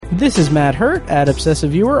This is Matt Hurt at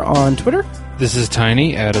Obsessive Viewer on Twitter. This is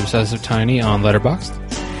Tiny at Obsessive Tiny on Letterboxd.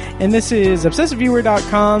 And this is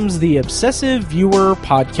ObsessiveViewer.com's The Obsessive Viewer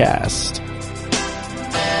Podcast.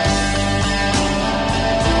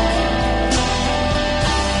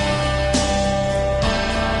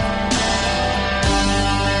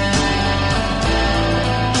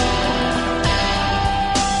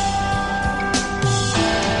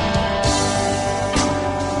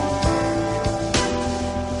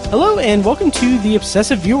 Hello and welcome to The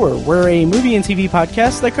Obsessive Viewer. We're a movie and TV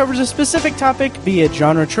podcast that covers a specific topic, be it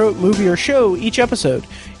genre, trope, movie, or show, each episode.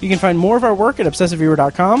 You can find more of our work at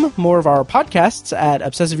ObsessiveViewer.com, more of our podcasts at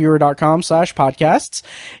ObsessiveViewer.com/podcasts.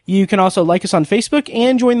 You can also like us on Facebook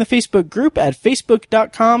and join the Facebook group at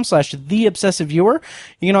Facebook.com/TheObsessiveViewer.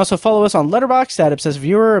 You can also follow us on Letterboxd at Obsessive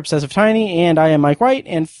Viewer, Obsessive Tiny, and I am Mike White.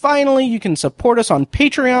 And finally, you can support us on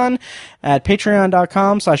Patreon at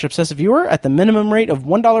Patreon.com/ObsessiveViewer at the minimum rate of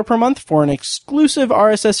 $1 per month for an exclusive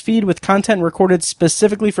RSS feed with content recorded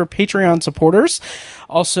specifically for Patreon supporters.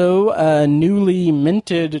 Also, a newly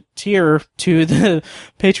minted tier to the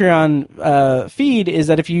Patreon feed is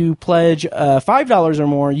that if you pledge $5 or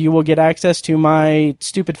more, you will get access to my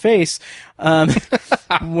stupid face.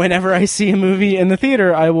 Whenever I see a movie in the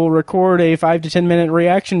theater, I will record a 5 to 10 minute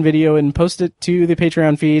reaction video and post it to the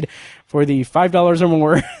Patreon feed for the $5 or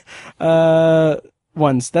more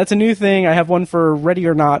ones. That's a new thing. I have one for Ready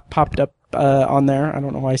or Not popped up on there. I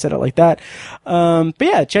don't know why I said it like that. But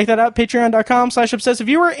yeah, check that out.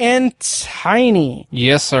 Patreon.com/ObsessiveViewer. And Tiny.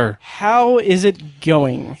 Yes, sir. How is it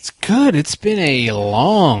going? It's good. It's been a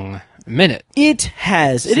long minute. It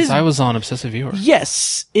has. Since I was on Obsessive Viewer.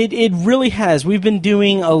 Yes, it really has. We've been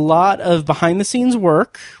doing a lot of behind the scenes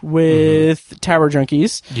work with Tower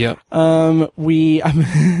Junkies. Yep. I'm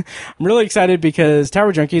really excited because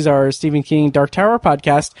Tower Junkies, our Stephen King Dark Tower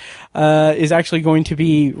podcast, is actually going to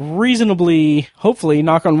be reasonably, hopefully,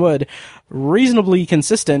 knock on wood, reasonably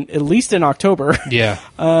consistent, at least in October. Yeah.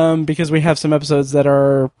 Because we have some episodes that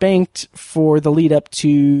are banked for the lead up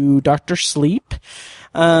to Dr. Sleep.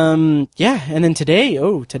 Yeah, and then today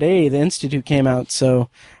the Institute came out, so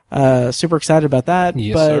super excited about that.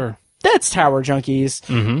 Yes, but sir. That's Tower Junkies.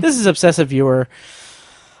 Mm-hmm. This is Obsessive Viewer.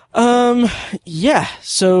 Yeah,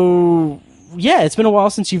 so yeah, it's been a while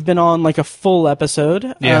since you've been on like a full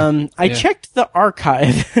episode. Yeah. I checked the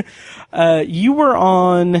archive. You were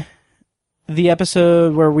on the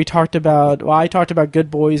episode where I talked about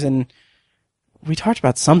Good Boys, and we talked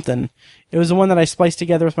about something. It was the one that I spliced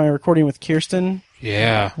together with my recording with Kirsten.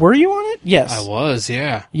 Yeah. Were you on it? Yes. I was,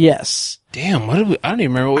 yeah. Yes. Damn, I don't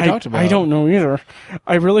even remember what we talked about. I don't know either.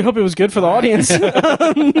 I really hope it was good for the audience.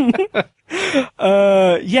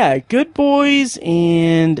 Yeah, Good Boys,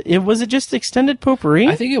 and was it just extended potpourri?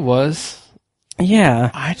 I think it was.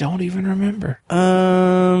 Yeah. I don't even remember.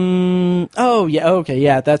 Oh, yeah, okay,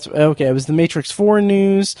 yeah, that's, okay, it was the Matrix 4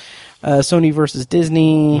 news, Sony versus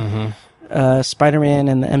Disney, Spider-Man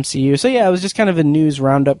and the MCU. So yeah, it was just kind of a news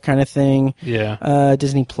roundup kind of thing. Yeah.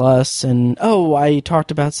 Disney Plus, and I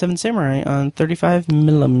talked about Seven Samurai on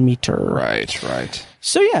 35mm. Right.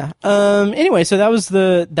 So yeah. Anyway, so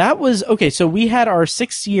that was okay. So we had our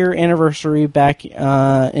 6-year anniversary back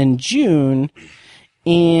in June,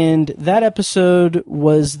 and that episode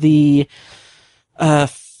was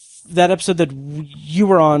that episode that you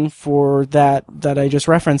were on for that I just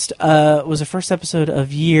referenced, was the first episode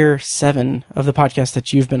of year 7 of the podcast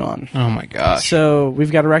that you've been on. Oh my gosh. So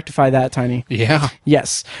we've got to rectify that, Tiny. Yeah.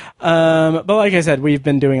 Yes. But like I said, we've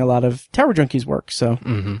been doing a lot of Tower Junkies work, so.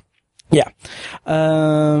 Mm-hmm. Yeah.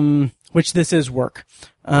 Which this is work.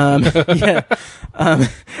 Yeah.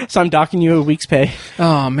 So I'm docking you a week's pay.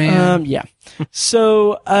 Oh man. Yeah.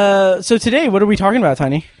 So today, what are we talking about,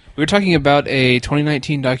 Tiny? We were talking about a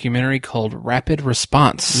 2019 documentary called Rapid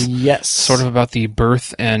Response. Yes. Sort of about the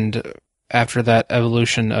birth and after that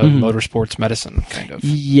evolution of motorsports medicine, kind of.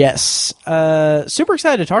 Yes. Super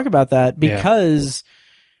excited to talk about that because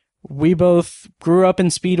we both grew up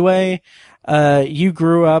in Speedway. You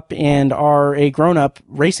grew up and are a grown-up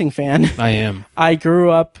racing fan. I am. I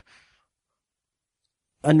grew up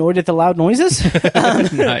annoyed at the loud noises.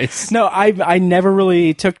 Nice. No, I never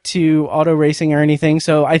really took to auto racing or anything,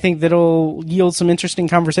 so I think that'll yield some interesting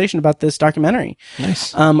conversation about this documentary.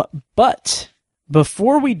 Nice. But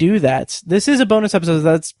before we do that, this is a bonus episode.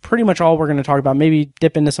 That's pretty much all we're going to talk about. Maybe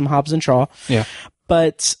dip into some Hobbs and Shaw. Yeah.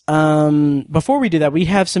 But before we do that, we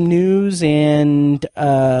have some news and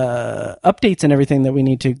updates and everything that we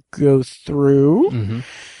need to go through. Mm-hmm.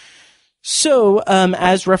 So,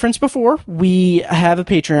 as referenced before, we have a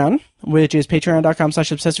Patreon, which is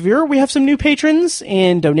patreon.com/obsessiveviewer. We have some new patrons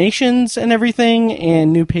and donations and everything,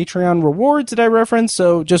 and new Patreon rewards that I referenced.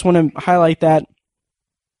 So, just want to highlight that.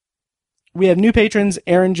 We have new patrons,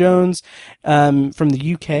 Aaron Jones, from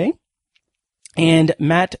the UK, and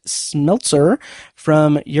Matt Smeltzer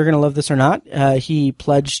from You're Gonna Love This or Not. He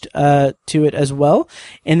pledged to it as well.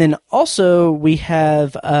 And then also we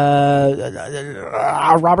have Robert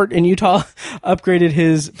in Utah upgraded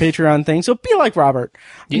his Patreon thing. So be like Robert.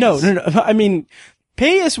 Yes. No. I mean,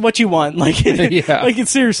 pay us what you want. Like, Yeah. like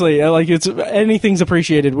it's seriously, like it's anything's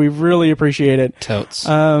appreciated. We really appreciate it. Totes.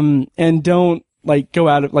 And don't like go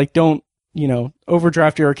out of like don't.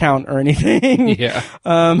 Overdraft your account or anything. Yeah.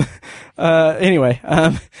 Anyway,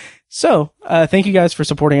 so thank you guys for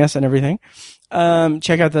supporting us and everything.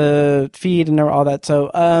 Check out the feed and all that.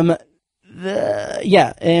 So, and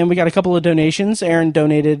we got a couple of donations. Aaron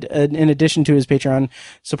donated in addition to his Patreon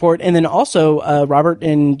support. And then also, Robert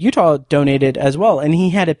in Utah donated as well. And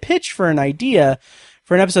he had a pitch for an idea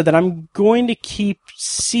for an episode that I'm going to keep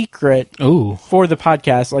secret for the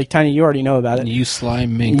podcast. Like, Tiny, you already know about it. You sly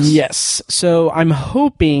minx. Yes. So I'm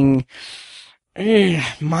hoping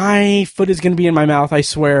my foot is going to be in my mouth, I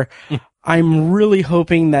swear. I'm really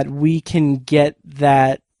hoping that we can get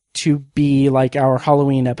that to be like our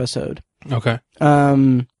Halloween episode. Okay.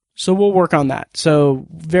 So we'll work on that. So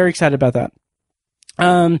very excited about that.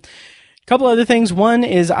 Couple other things. One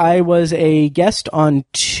is I was a guest on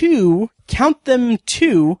two, count them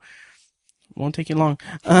two, won't take you long,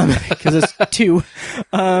 because it's two,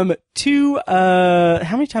 how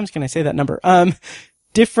many times can I say that number?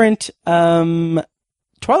 Different,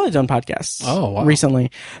 Twilight Zone podcasts. Oh, wow. Recently.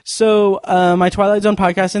 So, my Twilight Zone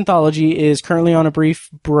podcast anthology is currently on a brief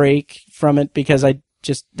break from it because I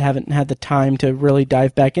just haven't had the time to really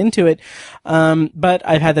dive back into it. But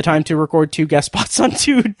I've had the time to record 2 guest spots on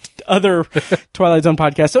 2 other Twilight Zone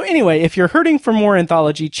podcasts. So anyway, if you're hurting for more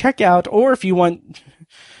anthology, check out, or if you want,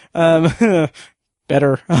 better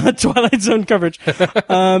Twilight Zone coverage,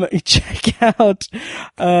 check out,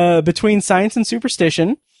 Between Science and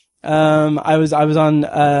Superstition. I was on,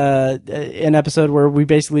 an episode where we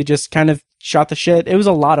basically just kind of shot the shit. It was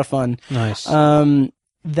a lot of fun. Nice.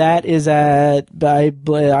 That is at,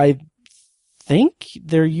 I think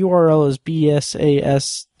their URL is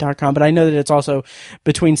bsas.com, but I know that it's also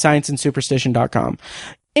betweenscienceandsuperstition.com.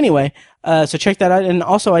 Anyway, so check that out. And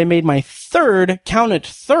also I made my third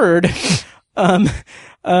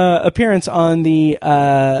appearance on the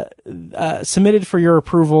submitted for your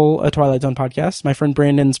approval Twilight Zone podcast, my friend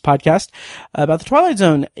Brandon's podcast about the Twilight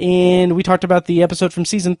Zone, and we talked about the episode from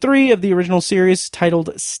season 3 of the original series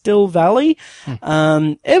titled Still Valley.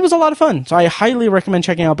 It was a lot of fun, so I highly recommend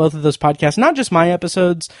checking out both of those podcasts, not just my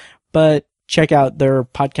episodes, but check out their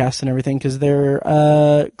podcasts and everything, because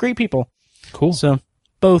they're great people. Cool. So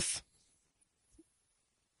both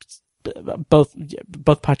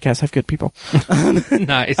podcasts have good people.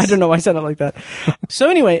 Nice. I don't know why I said it like that. So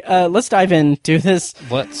anyway, let's dive into this.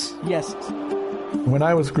 Let's. Yes. When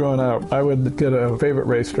I was growing up, I would get a favorite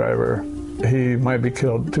race driver. He might be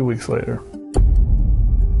killed 2 weeks later.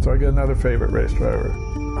 So I get another favorite race driver.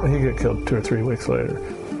 He'd get killed 2 or 3 weeks later.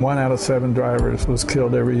 1 out of 7 drivers was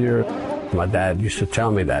killed every year. My dad used to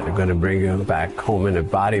tell me that they're going to bring you back home in a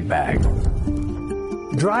body bag.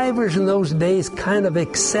 Drivers in those days kind of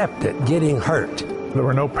accepted getting hurt. There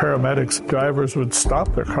were no paramedics. Drivers would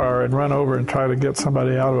stop their car and run over and try to get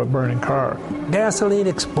somebody out of a burning car. Gasoline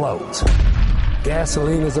explodes.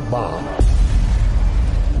 Gasoline is a bomb.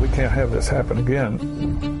 We can't have this happen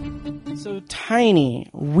again. So, Tiny,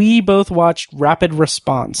 we both watched Rapid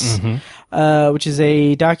Response, which is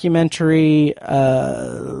a documentary.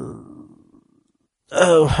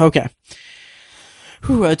 Okay.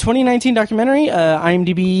 A 2019 documentary.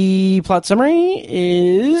 IMDb plot summary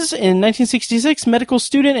is, in 1966, medical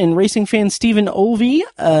student and racing fan Stephen Olvey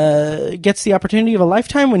gets the opportunity of a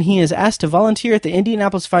lifetime when he is asked to volunteer at the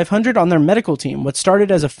Indianapolis 500 on their medical team. What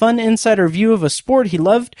started as a fun insider view of a sport he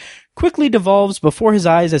loved quickly devolves before his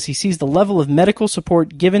eyes as he sees the level of medical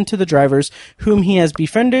support given to the drivers whom he has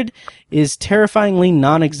befriended is terrifyingly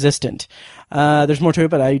non-existent. There's more to it,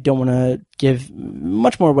 but I don't want to give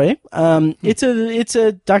much more away. It's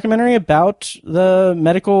a documentary about the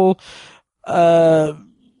medical,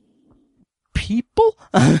 people,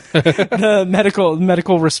 the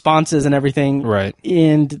medical responses and everything. Right.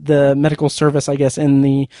 And the medical service, I guess, in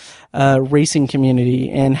the, racing community,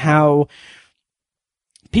 and how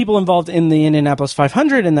people involved in the Indianapolis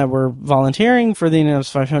 500 and that were volunteering for the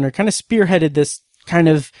Indianapolis 500 kind of spearheaded this kind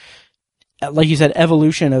of like you said,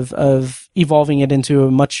 evolution of evolving it into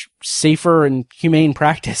a much safer and humane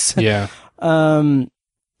practice. Yeah.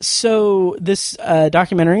 So this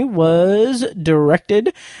documentary was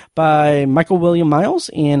directed by Michael William Miles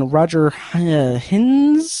and Roger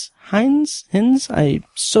Hines. I'm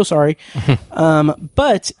so sorry.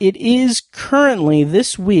 But it is currently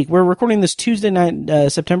this week. We're recording this Tuesday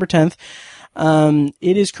night, September 10th.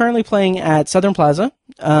 It is currently playing at Southern Plaza,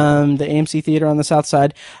 the AMC Theater on the South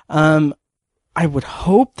Side. I would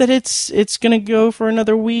hope that it's going to go for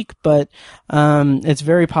another week, but it's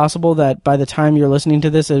very possible that by the time you're listening to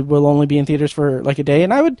this, it will only be in theaters for like a day.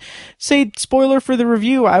 And I would say, spoiler for the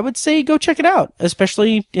review, I would say go check it out,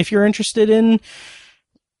 especially if you're interested in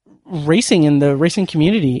racing in the racing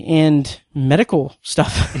community and medical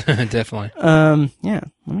stuff. Definitely. Yeah,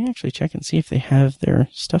 let me actually check and see if they have their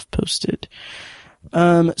stuff posted.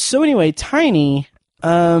 So anyway, Tiny,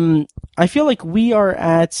 I feel like we are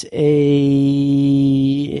at an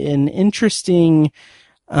interesting,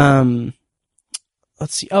 let's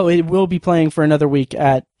see. Oh, it will be playing for another week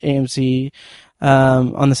at AMC,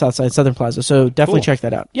 on the South Side, Southern Plaza. So definitely check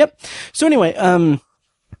that out. Yep. So anyway,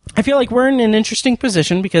 I feel like we're in an interesting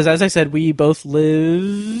position because, as I said, we both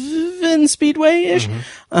live in Speedway-ish,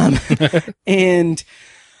 and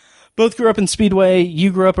both grew up in Speedway.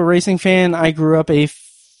 You grew up a racing fan. I grew up a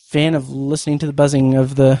fan of listening to the buzzing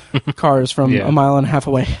of the cars from a mile and a half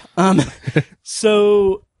away.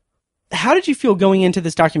 So how did you feel going into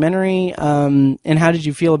this documentary? And how did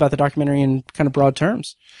you feel about the documentary in kind of broad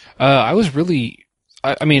terms? I was really,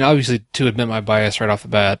 I mean, obviously to admit my bias right off the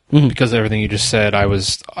bat, because of everything you just said, I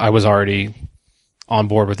was already on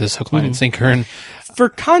board with this hook, line, and sinker. And for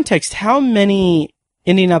context, how many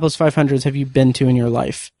Indianapolis 500s have you been to in your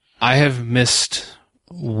life? I have missed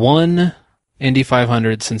one Indy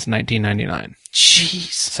 500 since 1999.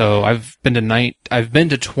 Jeez. So I've been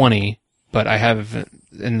to 20, but I have,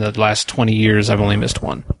 in the last 20 years, I've only missed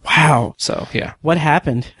one. Wow. So, yeah. What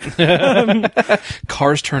happened?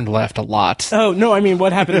 Cars turned left a lot. Oh, no, I mean,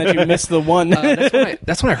 what happened that you missed the one?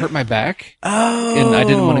 That's when I hurt my back. Oh. And I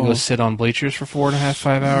didn't want to go sit on bleachers for 4.5,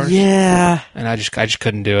 5 hours. Yeah. And I just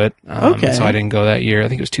couldn't do it. Okay. So I didn't go that year. I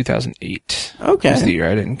think it was 2008. Okay. Was the year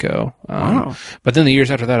I didn't go. Wow. But then the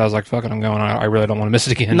years after that, I was like, fuck it, I'm going. I really don't want to miss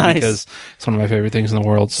it again. Nice. Because it's one of my favorite things in the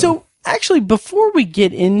world. So actually, before we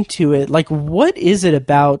get into it, like, what is it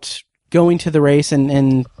about going to the race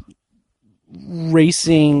and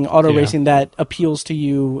racing, auto racing, that appeals to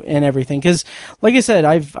you and everything? Because, like I said,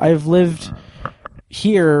 I've lived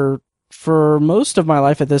here for most of my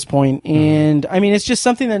life at this point, and I mean, it's just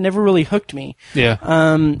something that never really hooked me. Yeah.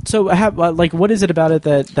 So what is it about it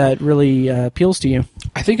that really appeals to you?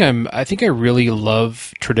 I think I really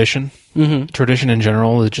love tradition. Mm-hmm. Tradition in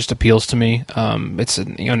general, it just appeals to me. It's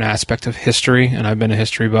an aspect of history, and I've been a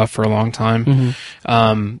history buff for a long time.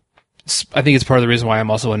 Mm-hmm. I think it's part of the reason why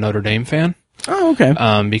I'm also a Notre Dame fan. Oh, okay.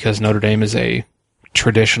 Because Notre Dame is a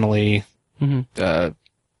traditionally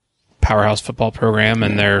powerhouse football program,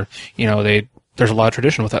 and there's a lot of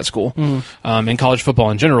tradition with that school. Mm-hmm. In college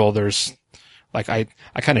football in general, there's like I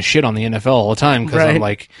kind of shit on the NFL all the time because I'm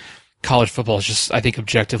like, college football is just, I think,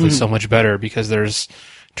 objectively so much better because there's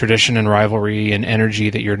tradition and rivalry and energy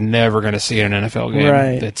that you're never going to see in an NFL game.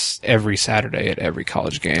 Right. That's every Saturday at every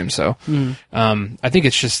college game. So I think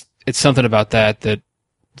it's something about that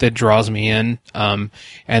draws me in. And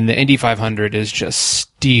the Indy 500 is just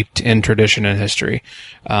steeped in tradition and history.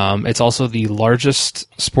 It's also the largest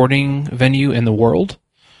sporting venue in the world.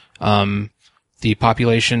 The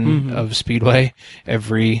population of Speedway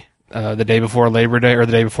the day before Labor Day or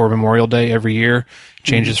the day before Memorial Day every year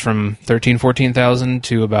changes from 14,000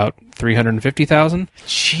 to about 350,000.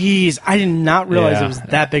 Jeez, I did not realize it was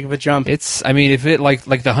that big of a jump. If it like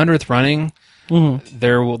the 100th running,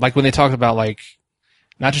 there like when they talked about like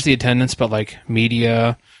not just the attendance but like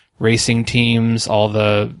media, racing teams, all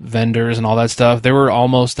the vendors and all that stuff, there were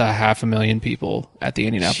almost 500,000 people at the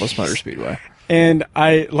Indianapolis Motor Speedway. And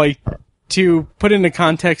I like to put into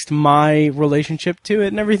context my relationship to it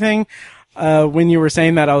and everything. When you were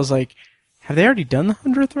saying that, I was like, have they already done the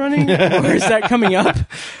 100th running? Or is that coming up?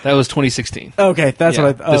 That was 2016. Okay, that's what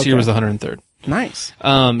I thought. This year was the 103rd. Nice.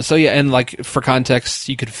 So yeah, and like for context,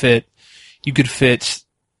 you could fit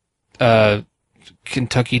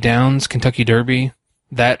Kentucky Downs, Kentucky Derby,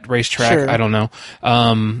 that racetrack, Sure. I don't know.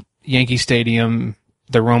 Yankee Stadium,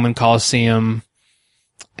 the Roman Coliseum,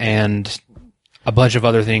 and a bunch of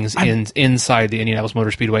other things inside the Indianapolis Motor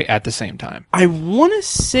Speedway at the same time. I want to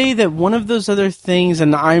say that one of those other things,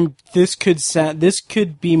 and this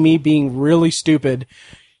could be me being really stupid,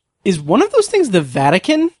 is one of those things the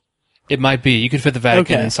Vatican? It might be. You could fit the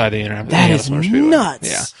Vatican inside the Indianapolis That is Motor Speedway.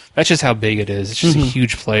 nuts. Yeah, that's just how big it is. It's just a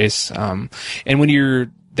huge place. And when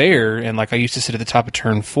you're there, and like I used to sit at the top of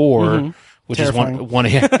Turn 4, which Terrifying. is one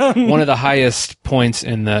of the highest points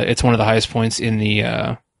in the. It's one of the highest points in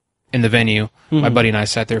the venue. My buddy and I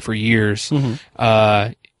sat there for years.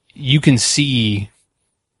 You can see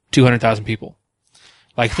 200,000 people.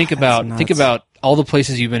 Like think about all the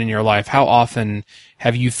places you've been in your life. How often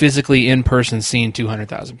have you physically in person seen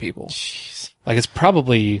 200,000 people? Jeez. Like it's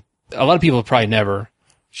probably a lot of people have probably never.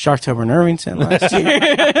 Sharktober in Irvington last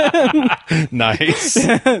year. Nice.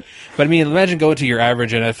 But I mean, imagine going to your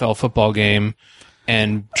average NFL football game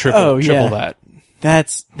and triple that.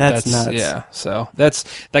 That's nuts. Yeah. So that's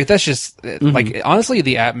just like honestly,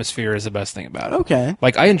 the atmosphere is the best thing about it. Okay.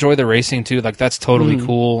 Like I enjoy the racing too. Like that's totally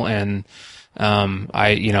cool. And,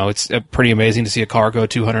 it's pretty amazing to see a car go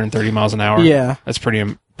 230 miles an hour. Yeah. That's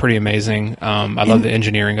pretty amazing. I love the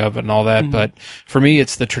engineering of it and all that. But for me,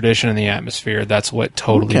 it's the tradition and the atmosphere. That's what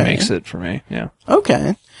totally makes it for me. Yeah.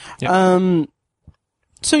 Okay. Yeah.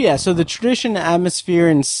 So the tradition, atmosphere,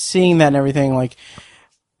 and seeing that and everything, like,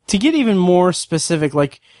 to get even more specific,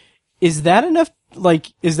 like, is that enough? Like,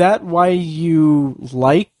 is that why you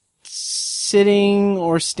like sitting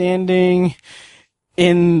or standing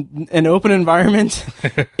in an open environment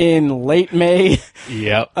in late May?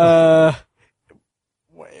 Yep. So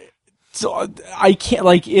I can't,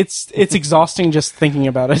 like, it's exhausting just thinking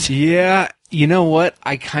about it. Yeah. You know what?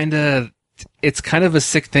 It's kind of a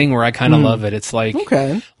sick thing where I kind of love it. It's like,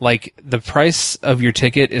 like the price of your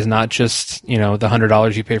ticket is not just, the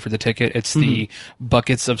 $100 you pay for the ticket. It's the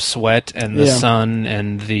buckets of sweat and the sun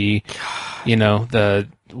and the,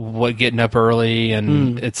 getting up early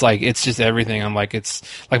and it's like, it's just everything. I'm like, it's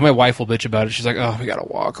like my wife will bitch about it. She's like, oh, we got to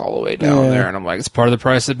walk all the way down there. And I'm like, it's part of the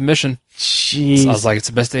price of admission. Jeez. So I was like, it's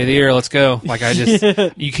the best day of the year. Let's go. Like I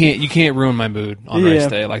just, you can't ruin my mood on race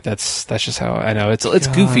day. Like that's just how I know it's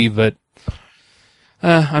goofy, but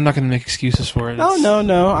I'm not going to make excuses for it. Oh,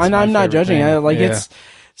 no. I'm not judging. It's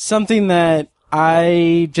something that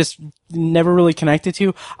I just never really connected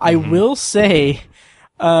to. I will say,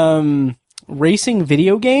 racing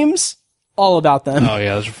video games, all about them. Oh,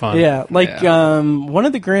 yeah, those are fun. Yeah, one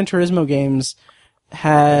of the Gran Turismo games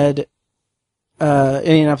had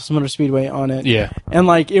Indianapolis Motor Speedway on it. Yeah. And,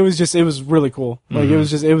 it was really cool. Like,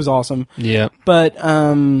 it was awesome. Yeah. But,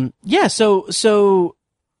 so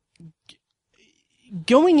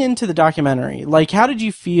going into the documentary, like, how did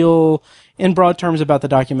you feel in broad terms about the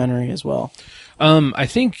documentary as well? I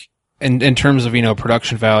think in terms of,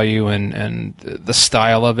 production value and the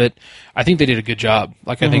style of it, I think they did a good job.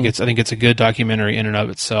 Like, I think it's a good documentary in and of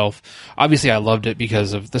itself. Obviously, I loved it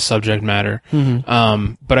because of the subject matter.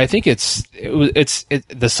 But I think it's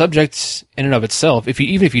the subject in and of itself.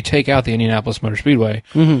 Even if you take out the Indianapolis Motor Speedway,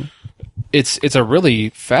 it's a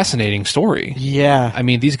really fascinating story. Yeah. I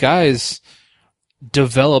mean, these guys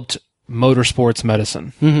developed motorsports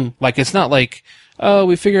medicine. Like, it's not like, oh,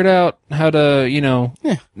 we figured out how to,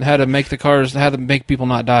 how to make the cars, how to make people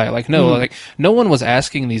not die. Like, no, like, no one was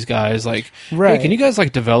asking these guys, like, hey, can you guys,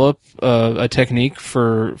 like, develop a technique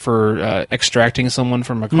for extracting someone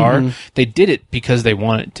from a car? They did it because they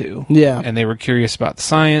wanted to. Yeah. And they were curious about the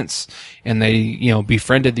science, and they,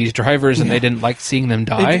 befriended these drivers, and they didn't like seeing them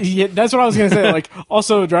die. Yeah, that's what I was going to say. Like,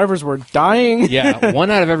 also, drivers were dying. Yeah,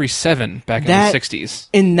 1 out of every 7 back in the 60s.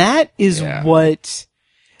 And that is what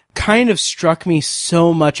kind of struck me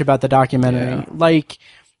so much about the documentary. Yeah. Like,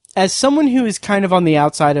 as someone who is kind of on the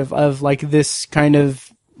outside of like this kind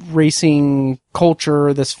of racing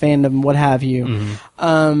culture, this fandom, what have you,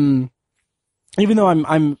 even though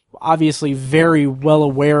I'm obviously very well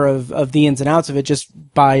aware of the ins and outs of it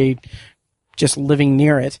just by just living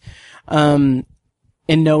near it,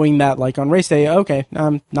 and knowing that, like, on race day, okay,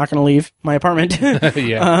 I'm not going to leave my apartment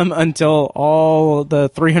until all the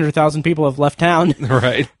 300,000 people have left town.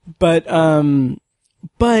 Right. But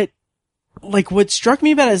like, what struck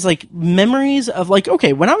me about it is, like, memories of, like,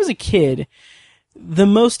 okay, when I was a kid, the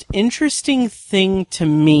most interesting thing to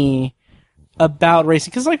me about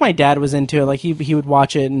racing, because, like, my dad was into it, like, he would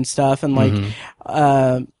watch it and stuff, and, like,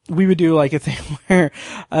 we would do, like, a thing where,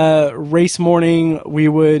 race morning, we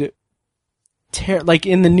would like,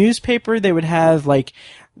 in the newspaper, they would have, like,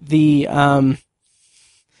 the,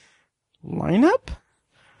 lineup?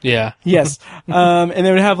 Yeah. Yes. And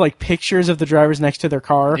they would have, like, pictures of the drivers next to their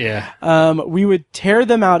car. Yeah. We would tear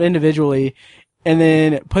them out individually and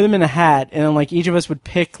then put them in a hat, and then, like, each of us would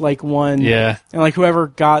pick, like, one. Yeah. And, like, whoever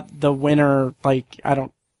got the winner, like,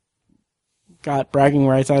 got bragging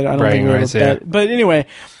rights. I don't think we rights, bet. But anyway,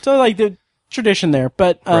 so, like, the tradition there.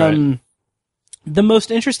 But, the most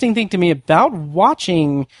interesting thing to me about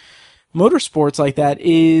watching motorsports like that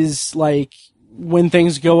is like when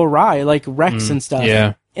things go awry, like wrecks and stuff.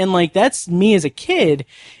 Yeah. And like, that's me as a kid.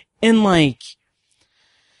 And like,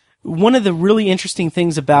 one of the really interesting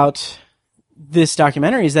things about this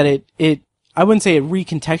documentary is that it I wouldn't say it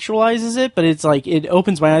recontextualizes it, but it's like, it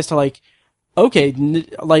opens my eyes to like, okay,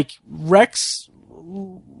 like wrecks,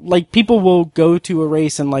 like people will go to a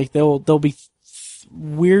race and like they'll be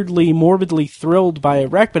weirdly, morbidly thrilled by a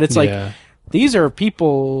wreck, but it's like, these are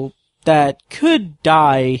people that could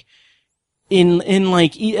die in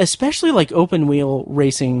like, especially like open wheel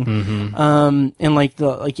racing, and like the,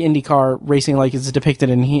 like IndyCar racing, like it's depicted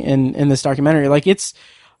in this documentary. Like it's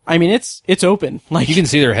open. Like you can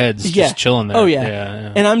see their heads just chilling there. Oh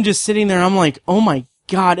yeah. And I'm just sitting there and I'm like, oh my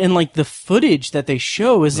God. And like the footage that they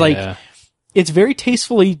show is like, it's very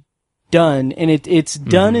tastefully done, and it's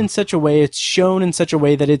done in such a way, it's shown in such a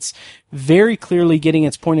way that it's very clearly getting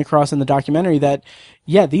its point across in the documentary that,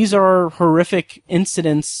 yeah, these are horrific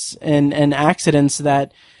incidents and accidents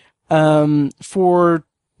that, for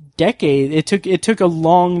decades, it took a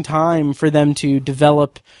long time for them to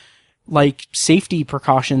develop like safety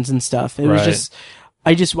precautions and stuff. It was just,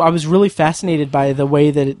 I was really fascinated by the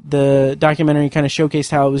way that the documentary kind of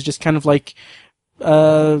showcased how it was just kind of like,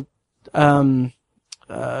 a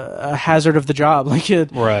hazard of the job, like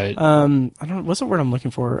it, right. I don't know, what's the word I'm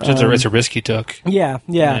looking for? It's a risk he took. Yeah.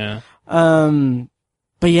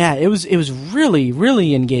 But yeah, it was really,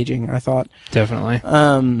 really engaging, I thought. Definitely.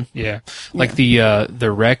 Like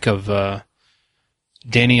the wreck of,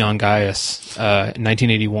 Danny Ongaius,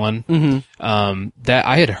 1981. That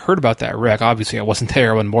I had heard about that wreck. Obviously, I wasn't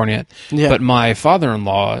there. I wasn't born yet. Yeah. But my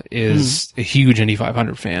father-in-law is a huge Indy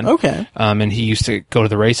 500 fan. Okay. And he used to go to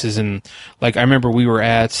the races, and like I remember we were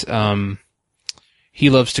at he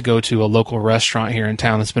loves to go to a local restaurant here in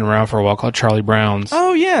town that's been around for a while called Charlie Brown's.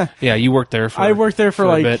 Oh yeah. Yeah, you worked there I worked there for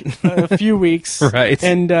like a few weeks. Right.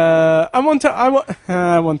 And I won't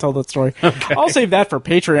tell that story. Okay. I'll save that for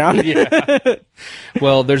Patreon. Yeah.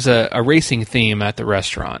 Well, there's a racing theme at the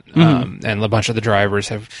restaurant. And a bunch of the drivers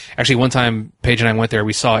have actually, one time Paige and I went there,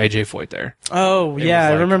 we saw AJ Foyt there. Oh yeah,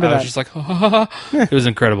 I remember that. I was just like, it was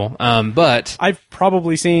incredible. But I've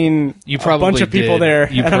probably seen a bunch of people there.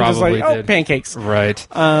 You and probably I'm just like, did. Pancakes. Right.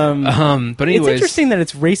 But anyways, it's interesting that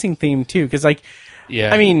it's racing themed too, because like,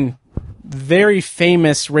 yeah, I mean, very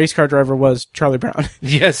famous race car driver was Charlie Brown.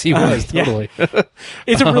 Yes, he was totally.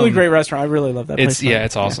 It's a really great restaurant. I really love that place.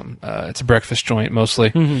 It's awesome. It's a breakfast joint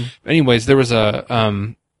mostly. Anyways, there was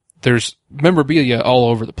there's memorabilia all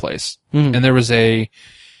over the place, and there was a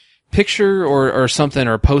picture or something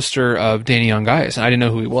or a poster of Danny Ongaius, and I didn't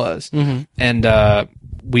know who he was, and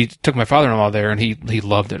we took my father-in-law there, and he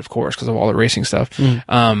loved it, of course, because of all the racing stuff.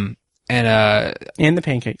 And the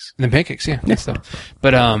pancakes. And the pancakes, yeah, that stuff.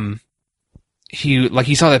 But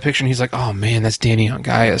he saw that picture, and he's like, "Oh man, that's Danny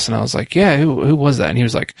Ongaius," and I was like, "Yeah, who was that?" And he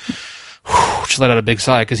was like, just let out a big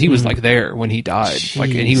sigh, because he was like there when he died. Jeez.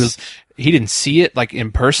 Like, and he didn't see it like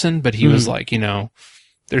in person, but he was like,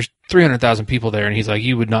 there's 300,000 people there, and he's like,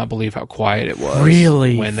 you would not believe how quiet it was.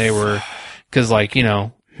 Really? When they were, because like,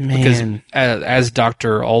 because as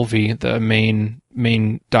Dr. Olvey, the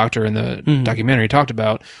main doctor in the documentary, talked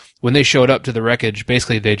about, when they showed up to the wreckage,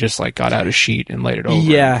 basically they just like got out a sheet and laid it over.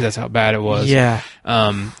 Yeah. That's how bad it was. Yeah.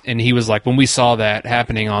 And he was like, when we saw that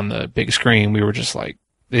happening on the big screen, we were just like,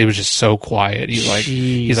 it was just so quiet. He's like,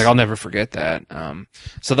 I'll never forget that.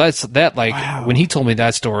 So that's that. Like, wow. When he told me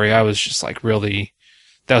that story, I was just like, really,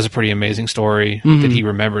 that was a pretty amazing story that he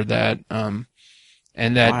remembered that. And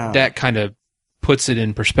that kind of puts it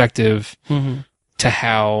in perspective to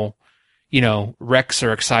how, wrecks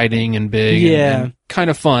are exciting and big and kind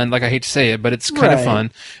of fun. Like, I hate to say it, but it's kind of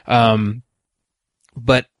fun.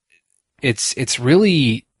 But it's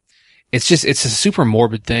really, it's a super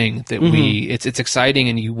morbid thing that it's exciting,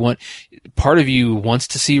 and part of you wants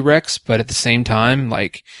to see wrecks, but at the same time,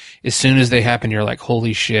 like, as soon as they happen, you're like,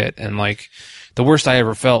 holy shit. And like, the worst I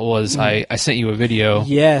ever felt was I sent you a video.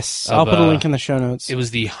 Yes. I'll put a link in the show notes. It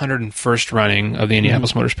was the 101st running of the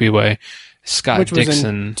Indianapolis Motor Speedway. Scott Dixon. Which was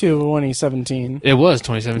in 2017. It was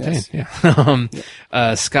 2017. Yes.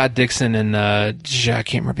 Yeah. Scott Dixon and, I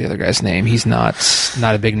can't remember the other guy's name. He's not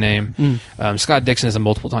a big name. Scott Dixon is a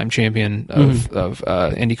multiple time champion of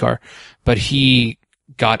IndyCar, but he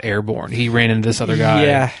got airborne. He ran into this other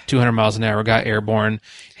guy, 200 miles an hour, got airborne.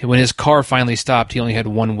 When his car finally stopped, he only had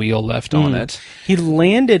one wheel left on it. He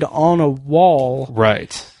landed on a wall.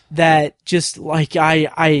 Right. That just like,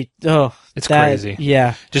 it's crazy.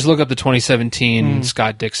 Yeah. Just look up the 2017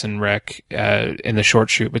 Scott Dixon wreck, in the short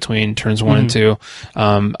chute between turns 1 and 2.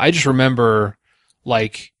 I just remember,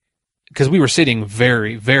 like, because we were sitting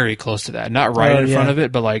very, very close to that. Not right in front of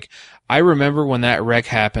it, but like, I remember when that wreck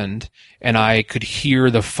happened and I could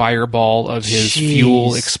hear the fireball of his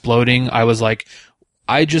fuel exploding. I was like,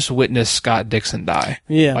 I just witnessed Scott Dixon die.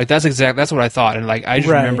 Yeah. Like that's what I thought. And like, I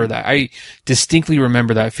just remember that. I distinctly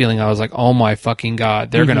remember that feeling. I was like, oh my fucking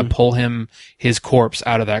God, they're going to pull his corpse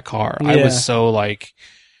out of that car. Yeah. I was so like,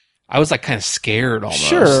 kind of scared almost.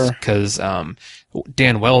 Sure. Cause,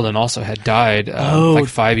 Dan Weldon also had died, like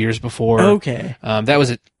 5 years before. Okay. That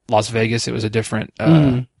was at Las Vegas. It was a different,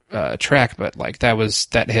 track, but like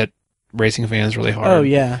that hit racing fans really hard. Oh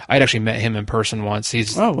yeah. I'd actually met him in person once.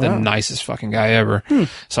 He's the nicest fucking guy ever.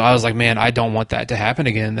 So I was like, man, I don't want that to happen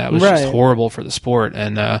again. That was just horrible for the sport.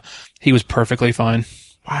 And, he was perfectly fine.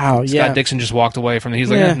 Wow. Scott Dixon just walked away from it.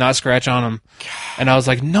 He's like, not scratch on him. And I was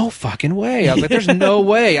like, no fucking way. I was like, there's no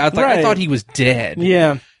way. I thought he was dead.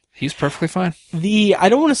 Yeah. He's perfectly fine. I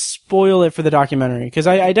don't want to spoil it for the documentary because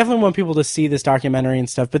I definitely want people to see this documentary and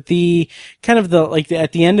stuff. But at the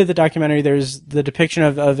end of the documentary, there's the depiction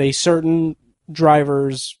of a certain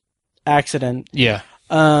driver's accident. Yeah.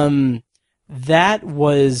 That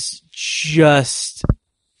was just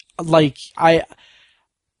like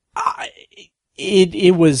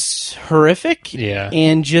it was horrific. Yeah.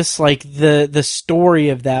 And just like the story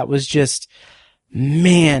of that was just,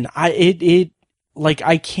 man, like,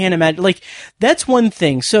 I can't imagine, like, that's one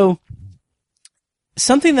thing. So,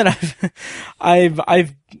 something that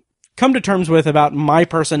I've come to terms with about my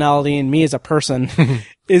personality and me as a person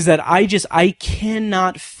is that I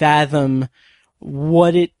cannot fathom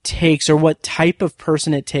what it takes or what type of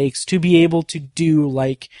person it takes to be able to do,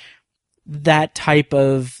 like, that type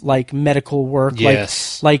of, like, medical work.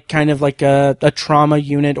 Yes. Like kind of like a trauma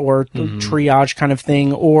unit or triage kind of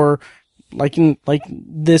thing, or like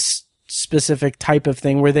this specific type of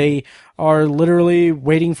thing where they are literally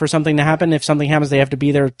waiting for something to happen. If something happens, they have to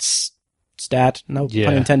be there. Stat, no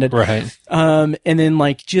pun intended. Right. And then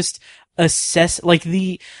like just assess like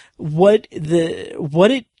what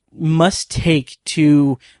it must take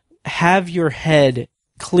to have your head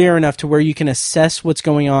clear enough to where you can assess what's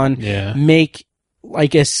going on. Yeah. Make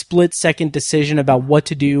like a split second decision about what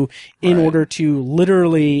to do in order to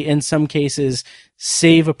literally, in some cases,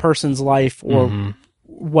 save a person's life or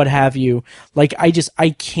what have you. Like, I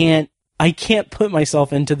can't put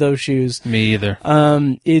myself into those shoes. Me either.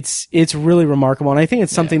 It's really remarkable. And I think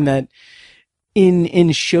it's something that in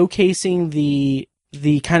showcasing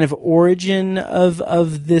the kind of origin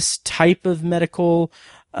of this type of medical,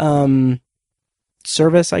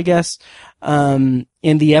 service, I guess, and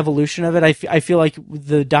the evolution of it, I feel like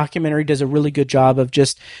the documentary does a really good job of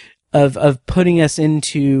just, of putting us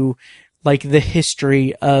into like the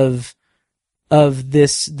history of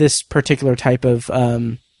this particular type of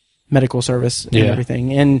medical service and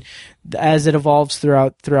everything. And as it evolves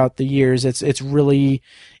throughout the years, it's really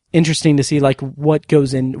interesting to see like what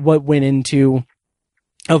went into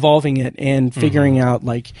evolving it and figuring out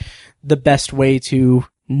like the best way to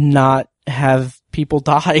not have people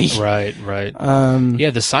die. Right.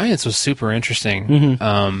 The science was super interesting.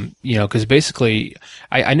 Because basically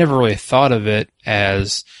I never really thought of it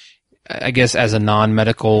as, I guess, as a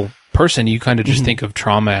non-medical person, you kind of just think of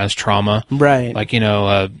trauma as trauma. Right. Like,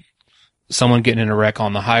 someone getting in a wreck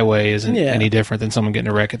on the highway isn't any different than someone getting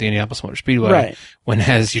in a wreck at the Indianapolis Motor Speedway. Right. When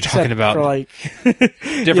as you're talking about like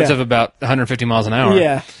difference of about 150 miles an hour.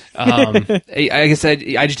 Yeah. I guess I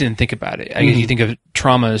just didn't think about it. I guess you think of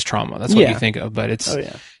trauma as trauma. That's what you think of, but it's,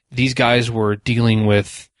 these guys were dealing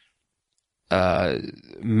with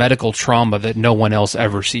medical trauma that no one else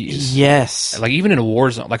ever sees. Yes. Like even in a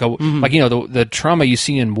war zone, like the trauma you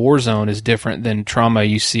see in war zone is different than trauma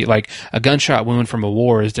you see, like a gunshot wound from a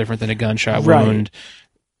war is different than a gunshot wound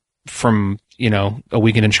from, a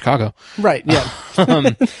weekend in Chicago. Right. Yeah.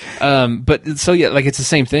 But so like it's the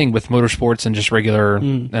same thing with motorsports and just regular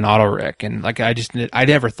an auto wreck. And like I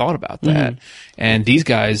never thought about that. And these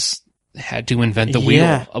guys had to invent the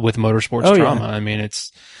wheel with motorsports trauma. I mean,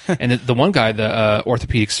 and the one guy, the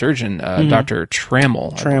orthopedic surgeon, Dr.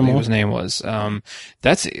 Trammell, I believe his name was,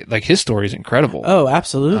 that's like his story is incredible. Oh,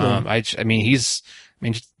 absolutely.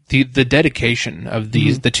 The dedication of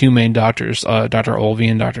the two main doctors, Dr. Olvey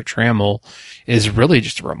and Dr. Trammell, is really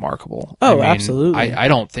just remarkable. Oh, absolutely. I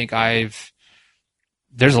don't think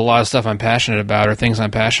there's a lot of stuff I'm passionate about or things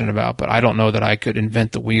I'm passionate about, but I don't know that I could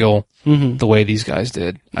invent the wheel the way these guys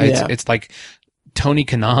did. It's like Tony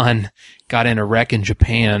Kanaan got in a wreck in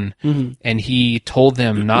Japan and he told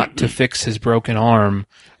them not to fix his broken arm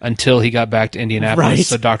until he got back to Indianapolis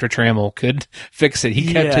so Dr. Trammell could fix it.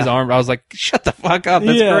 He kept his arm. I was like, shut the fuck up.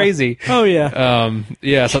 That's crazy. Oh yeah.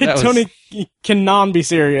 So that was Tony Kanaan be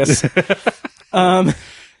serious.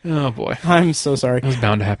 Oh boy. I'm so sorry. It was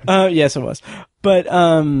bound to happen. Yes, it was. But,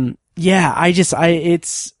 yeah,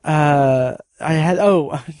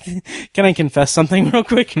 can I confess something real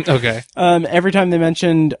quick? Okay. Every time they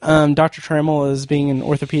mentioned, Dr. Trammell as being an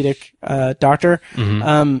orthopedic, doctor,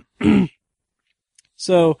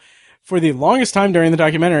 so for the longest time during the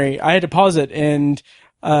documentary, I had to pause it and,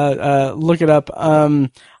 look it up.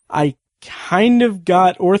 I kind of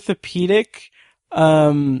got orthopedic,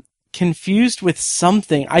 confused with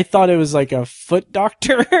something. I thought it was like a foot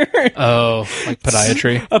doctor. Oh, like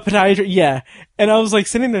podiatry? A podiatry, yeah. And I was like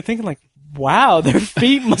sitting there thinking like, wow, their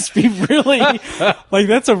feet must be really, like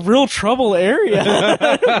that's a real trouble area.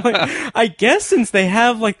 Like, I guess since they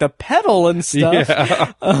have like the pedal and stuff.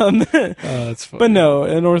 Yeah. That's funny. But no,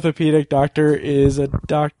 an orthopedic doctor is a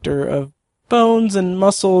doctor of bones and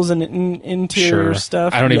muscles and interior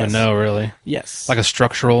stuff. I don't even know, really. Yes. Like a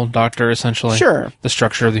structural doctor, essentially. Sure. The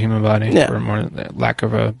structure of the human body, Yeah. for more lack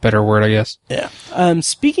of a better word, I guess. Yeah.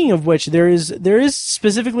 Speaking of which, there is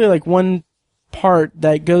specifically like one part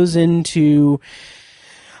that goes into,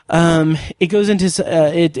 it's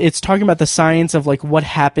talking about the science of like what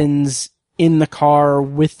happens in the car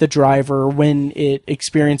with the driver when it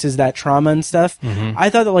experiences that trauma and stuff. Mm-hmm. I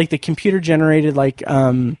thought that like the computer generated like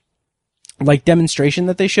demonstration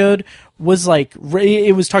that they showed was like,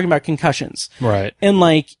 it was talking about concussions. Right. And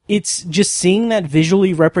like, it's just seeing that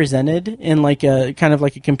visually represented in like a kind of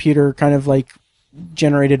like a computer kind of like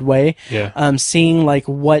generated way. Yeah. Seeing like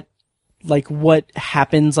what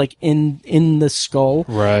happens like in the skull.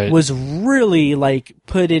 Right. Was really like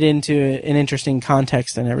put it into an interesting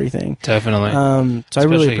context and everything. Definitely. So I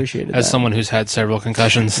really appreciated as that. someone who's had several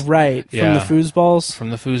concussions. Right. Yeah. From the foosballs. From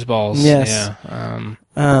the foosballs. Yes.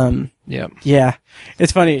 Yeah. Yeah. Yeah.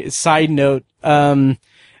 It's funny. Side note, there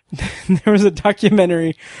was a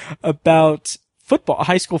documentary about football,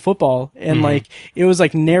 high school football, and like, it was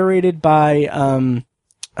like narrated by,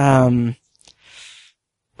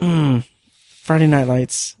 Friday Night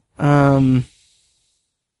Lights, Taylor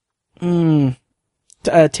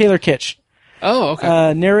Kitsch. Oh,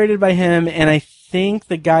 okay. Narrated by him, and I think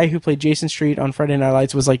the guy who played Jason Street on Friday Night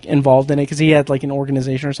Lights was like involved in it because he had like an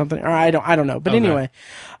organization or something. Or I don't know. But anyway,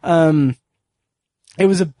 it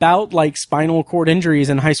was about like spinal cord injuries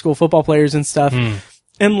in high school football players and stuff.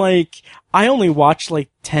 And like, I only watched like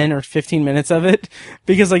 10 or 15 minutes of it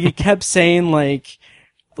because like it kept saying like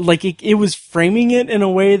it was framing it in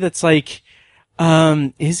a way that's like,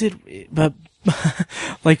 but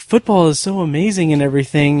like football is so amazing and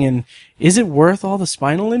everything, and is it worth all the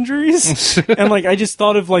spinal injuries? And like, I just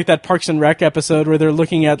thought of like that Parks and Rec episode where they're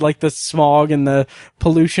looking at like the smog and the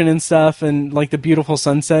pollution and stuff and like the beautiful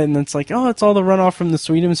sunset, and it's like, oh, it's all the runoff from the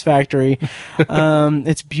Sweetums factory.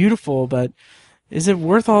 It's beautiful, but is it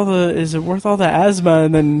worth all the asthma?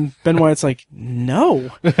 And then Ben Wyatt's like,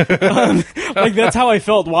 no. Like, that's how I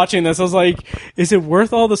felt watching this. I was like, is it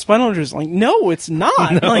worth all the spinal injuries? Like, no, it's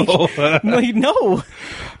not. No. Like, no.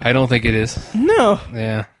 I don't think it is. No.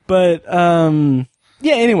 Yeah. But,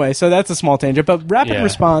 yeah, anyway, so that's a small tangent, but rapid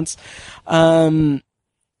response. Yeah,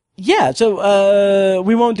 so,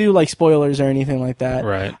 we won't do like spoilers or anything like that.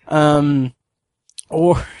 Right.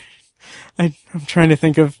 Or I'm trying to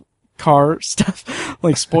think of car stuff,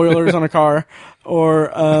 like spoilers on a car,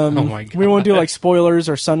 or oh my God. we won't do like spoilers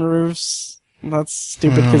or sunroofs. That's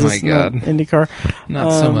stupid because it's not IndyCar.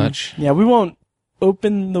 Not so much. Yeah, we won't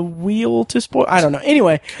open the wheel to spoil. I don't know.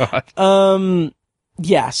 Anyway, God.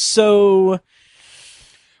 Yeah. So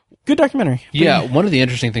good documentary. Yeah, one of the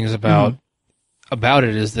interesting things about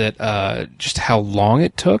it is that just how long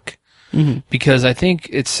it took. Because I think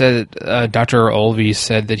it said Dr. Olvey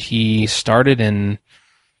said that he started in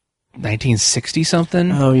 1960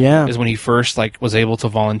 something. Oh yeah, is when he first like was able to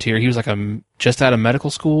volunteer. He was like just out of medical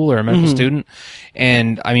school or a medical student,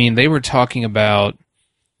 and I mean they were talking about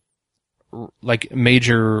like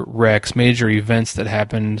major wrecks, major events that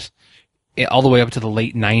happened all the way up to the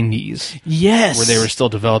late 90s. Yes, where they were still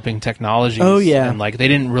developing technologies. Oh yeah, and like they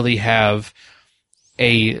didn't really have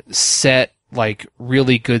a set like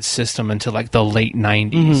really good system until like the late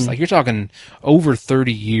 90s. Like you're talking over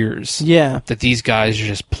 30 years. Yeah. That these guys are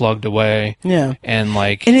just plugged away. Yeah. And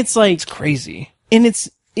like, and it's like, it's crazy. And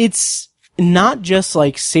it's not just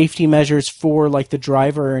like safety measures for like the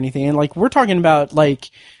driver or anything. And like, we're talking about like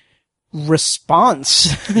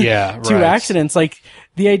response to accidents. Like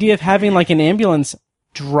the idea of having like an ambulance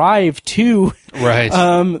drive to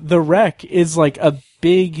the wreck is like a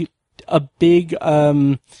big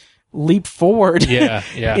leap forward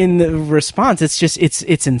in the response. It's just,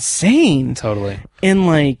 it's insane. Totally. And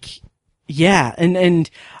like, yeah. And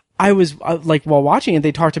I was like, while watching it,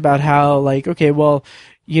 they talked about how like, okay, well,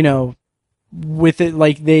 you know, with it,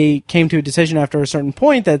 like they came to a decision after a certain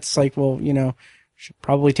point that's like, well, you know, should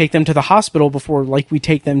probably take them to the hospital before like we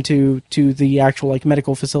take them to the actual like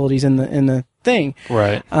medical facilities in the thing.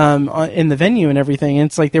 Right. In the venue and everything. And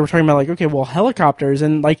it's like they were talking about like, okay, well, helicopters,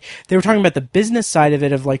 and like they were talking about the business side of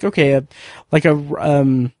it of like, okay, a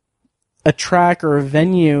track or a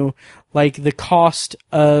venue, like the cost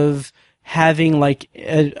of having like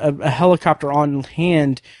a helicopter on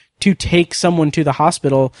hand to take someone to the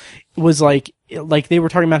hospital was like they were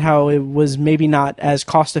talking about how it was maybe not as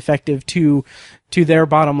cost effective to their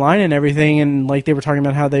bottom line and everything. And like they were talking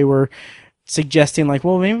about how they were suggesting like,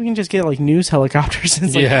 well, maybe we can just get like news helicopters.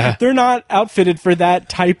 It's like, they're not outfitted for that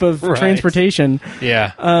type of transportation.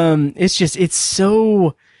 Yeah. It's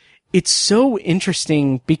so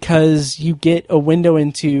interesting because you get a window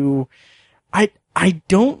into, I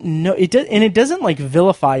don't know. It doesn't like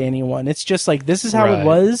vilify anyone. It's just like, this is how it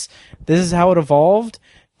was. This is how it evolved.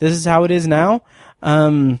 This is how it is now.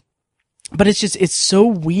 But it's so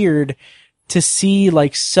weird to see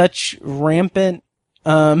like such rampant,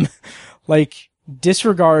 like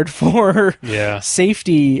disregard for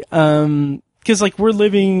safety. 'Cause like we're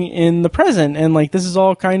living in the present and like this is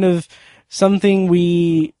all kind of something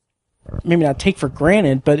we maybe not take for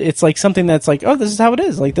granted, but it's like something that's like, oh, this is how it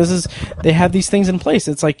is. Like they have these things in place.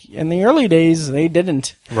 It's like in the early days they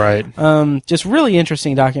didn't. Right. Just really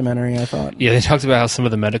interesting documentary, I thought. Yeah, they talked about how some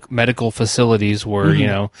of the medical facilities were,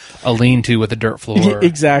 a lean-to with a dirt floor.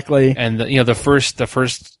 Exactly. And the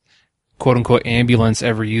first quote unquote ambulance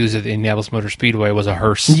ever used at the Indianapolis Motor Speedway was a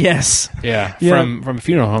hearse. Yes. Yeah. From a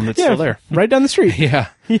funeral home that's still there. Right down the street. Yeah.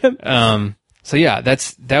 Yep. So yeah,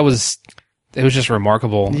 it was just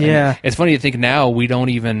remarkable. Yeah. And it's funny to think now I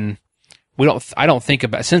don't think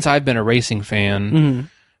about, since I've been a racing fan,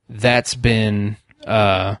 that's been,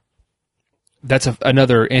 another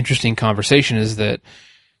interesting conversation is that,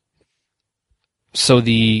 so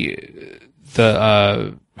the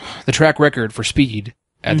track record for speed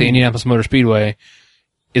at the Indianapolis Motor Speedway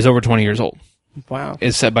is over 20 years old. Wow.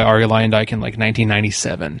 It's set by Arie Luyendyk in like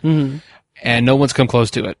 1997. And no one's come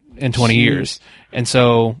close to it in 20 years. And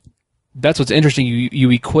so that's what's interesting.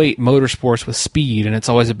 You equate motorsports with speed, and it's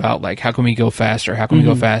always about like, how can we go faster? How can we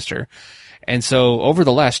go faster? And so over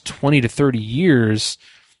the last 20 to 30 years,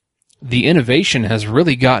 the innovation has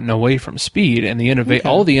really gotten away from speed, and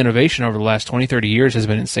all the innovation over the last 20, 30 years has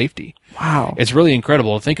been in safety. Wow. It's really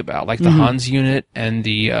incredible to think about. Like the Hans unit and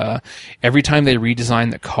the, every time they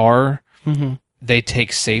redesign the car, they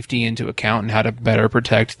take safety into account and how to better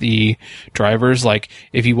protect the drivers. Like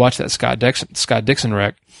if you watch that Scott Dixon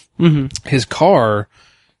wreck, his car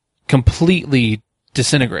completely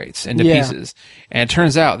disintegrates into pieces. And it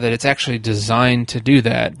turns out that it's actually designed to do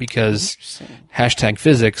that because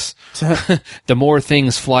 #physics, the more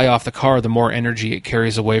things fly off the car, the more energy it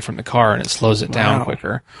carries away from the car and it slows it down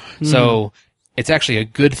quicker. So it's actually a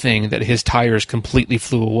good thing that his tires completely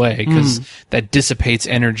flew away because that dissipates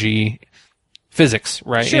energy. Physics,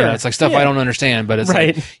 right? Sure. It's like stuff I don't understand, but it's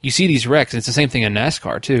like, you see these wrecks, and it's the same thing in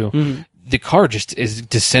NASCAR too. The car just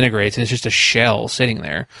disintegrates, and it's just a shell sitting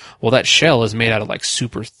there. Well, that shell is made out of like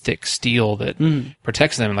super thick steel that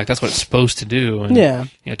protects them, and like that's what it's supposed to do. And,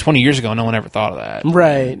 20 years ago, no one ever thought of that.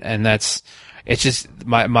 Right. And it's just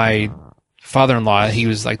my father-in-law. He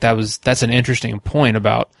was like, that's an interesting point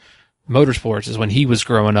about motorsports. Is when he was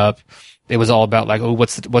growing up, it was all about like, oh,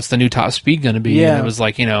 what's the new top speed going to be? Yeah. And it was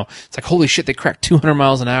like, it's like, holy shit, they cracked 200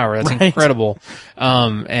 miles an hour. That's incredible.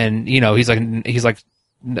 And he's like,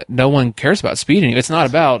 no one cares about speed anymore. It's not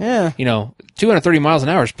about, 230 miles an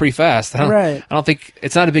hour is pretty fast. I don't think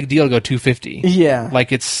it's not a big deal to go 250. Yeah.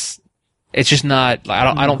 Like it's just not,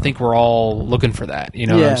 I don't think we're all looking for that. You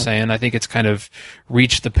know what I'm saying? I think it's kind of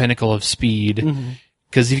reached the pinnacle of speed.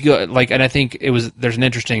 Cause if you go and I think there's an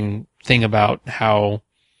interesting thing about how,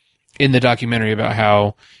 in the documentary, about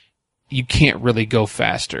how you can't really go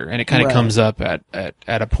faster, and it kind of comes up at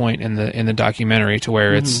a point in the documentary to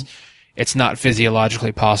where it's not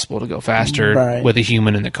physiologically possible to go faster with a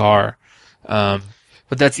human in the car.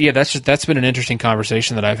 But that's been an interesting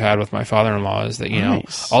conversation that I've had with my father-in-law, is that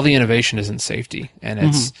all the innovation is in safety, and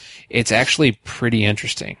it's actually pretty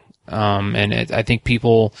interesting. And I think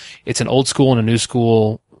it's an old school and a new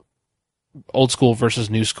school, old school versus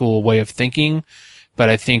new school way of thinking. But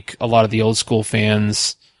I think a lot of the old school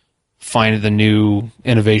fans find the new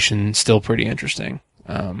innovation still pretty interesting.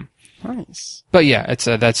 Nice. But yeah, it's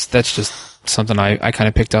that's just something I kind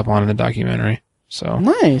of picked up on in the documentary. So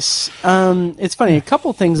nice. It's funny. A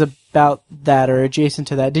couple things about that are adjacent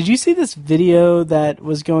to that. Did you see this video that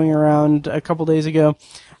was going around a couple days ago?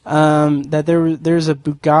 That there's a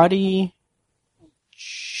Bugatti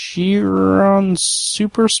Chiron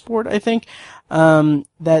Super Sport, I think,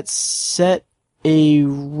 that set a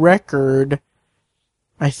record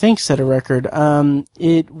I think, set a record.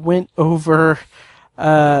 It went over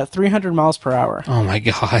 300 miles per hour. Oh my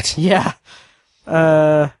god. Yeah.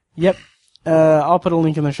 Yep. I'll put a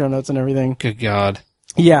link in the show notes and everything. Good god.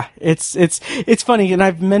 Yeah, it's funny, and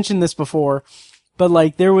I've mentioned this before, but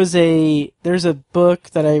like there's a book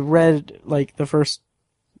that I read like the first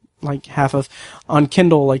like half of on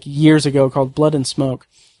Kindle like years ago called Blood and Smoke.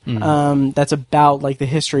 That's about like the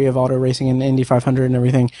history of auto racing and Indy 500 and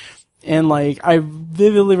everything. And like I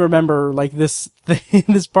vividly remember like this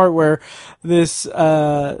part where this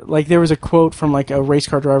like there was a quote from like a race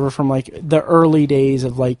car driver from like the early days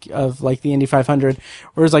of the Indy 500,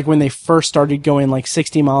 where it's like when they first started going like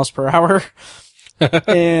 60 miles per hour.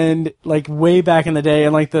 And like way back in the day,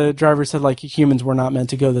 and like the driver said like humans were not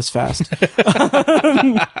meant to go this fast.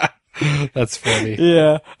 That's funny.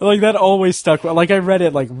 Yeah, like that always stuck. Like I read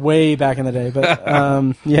it like way back in the day, but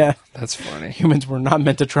yeah, that's funny. Humans were not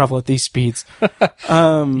meant to travel at these speeds.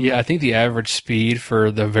 Yeah, I think the average speed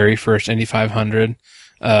for the very first Indy 500,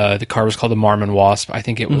 the car was called the Marmon Wasp. I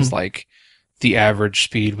think it was like the average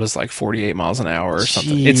speed was like 48 miles an hour or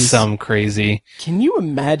something. Jeez. It's some crazy. Can you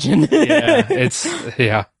imagine?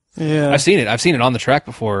 Yeah. Yeah. I've seen it on the track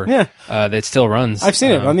before. Yeah. It still runs. I've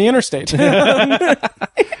seen it on the interstate. No,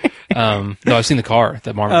 I've seen the car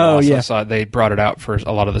that Marmon Wasp. I saw they brought it out for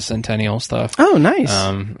a lot of the Centennial stuff. Oh, nice.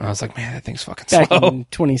 I was like, man, that thing's fucking Back slow. in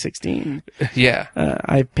 2016. Yeah.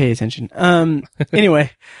 I pay attention.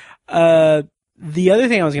 Anyway, the other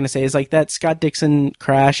thing I was going to say is like that Scott Dixon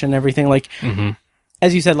crash and everything, like,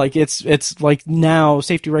 as you said, like it's like now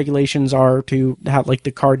safety regulations are to have like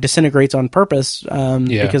the car disintegrates on purpose,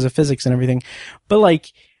 because of physics and everything. But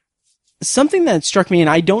like something that struck me, and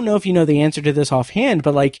I don't know if you know the answer to this offhand,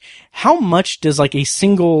 but like how much does like a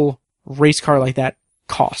single race car like that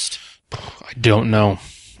cost? I don't know.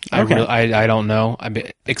 Okay. I don't know. I mean,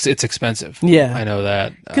 it's expensive. Yeah. I know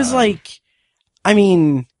that. Because like, I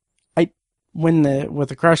mean,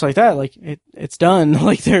 with a crash like that, like it's done.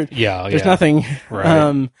 Like there's nothing.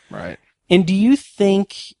 Right. Right. And do you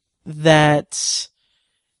think that,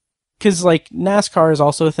 cause like NASCAR is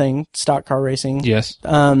also a thing, stock car racing. Yes.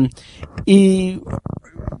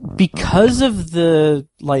 Because of the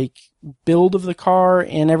like build of the car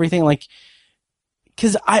and everything, like,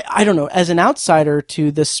 cause I don't know, as an outsider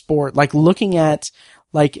to this sport, like looking at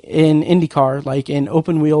like in IndyCar, like in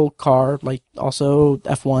open wheel car, like also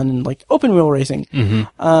F1 and like open wheel racing,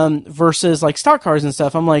 versus like stock cars and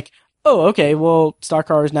stuff. I'm like, oh, okay, well, stock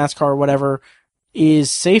cars, NASCAR, whatever,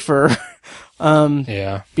 is safer,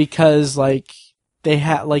 because like they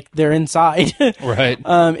have like they're inside, right?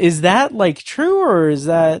 Is that like true, or is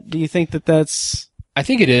that? Do you think that that's? I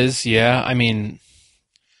think it is. Yeah, I mean,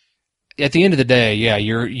 at the end of the day, yeah,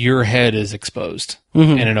 your head is exposed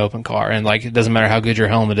in an open car, and like it doesn't matter how good your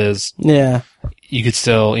helmet is. Yeah, you could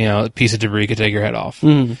still, a piece of debris could take your head off.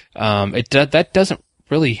 That doesn't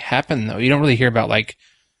really happen though. You don't really hear about like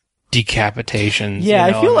decapitations. Yeah,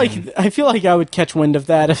 I feel like I would catch wind of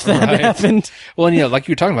that if that happened. Well, and like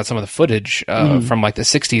you were talking about some of the footage from like the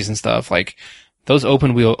 60s and stuff, like those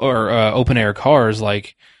open wheel or open air cars,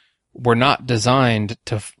 like were not designed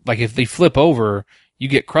to like if they flip over, you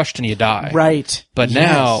get crushed and you die. Right. But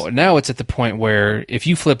now it's at the point where if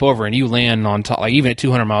you flip over and you land on top, like even at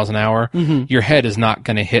 200 miles an hour, your head is not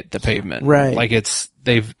going to hit the pavement. Right. Like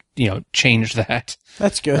they've changed that.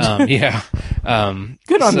 That's good. Yeah.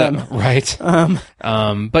 Good on them. Right.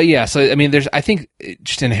 But yeah, so I mean, I think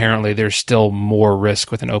just inherently there's still more risk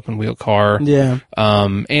with an open wheel car. Yeah.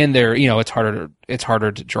 And it's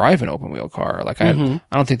harder to drive an open wheel car. Like I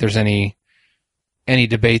don't think there's any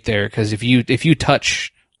debate there, because if you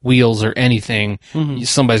touch wheels or anything,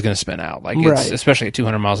 somebody's going to spin out. Like it's especially at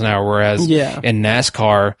 200 miles an hour. Whereas in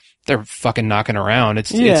NASCAR, they're fucking knocking around.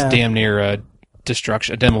 It's damn near a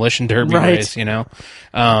demolition derby race. You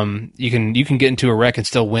can get into a wreck and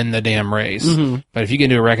still win the damn race. But if you get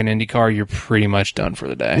into a wreck in IndyCar, you're pretty much done for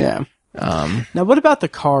the day. Yeah. Now what about the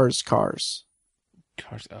cars? Cars.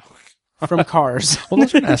 Oh. From Cars. Well,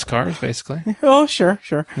 those are NASCARs, basically. Oh, sure.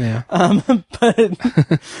 Yeah. But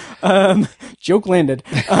joke landed.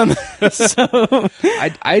 So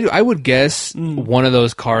I would guess one of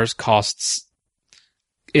those cars costs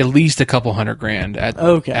at least a couple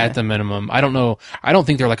 $100,000 at the minimum. I don't know. I don't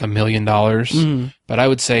think they're like $1 million, but I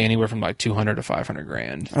would say anywhere from like $200,000 to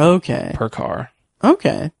 $500,000. Okay. Per car.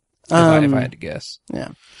 Okay. If I had to guess. Yeah.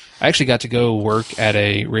 I actually got to go work at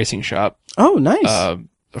a racing shop. Oh, nice.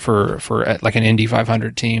 For like an Indy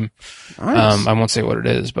 500 team. Nice. I won't say what it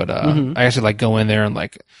is, but I actually like go in there and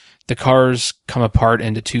like the cars come apart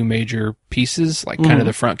into two major pieces, like kind of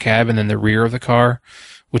the front cab and then the rear of the car,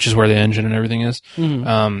 which is where the engine and everything is.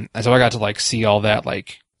 And so I got to like see all that.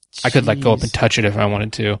 Like I could like go up and touch it if I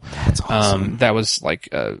wanted to. That's awesome. That was like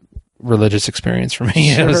a religious experience for me.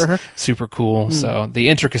 It was super cool. So the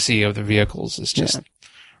intricacy of the vehicles is just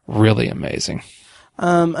really amazing.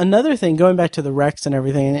 Another thing, going back to the wrecks and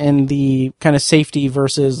everything, and the kind of safety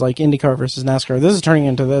versus like IndyCar versus NASCAR. This is turning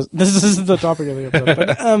into this. This is the topic of the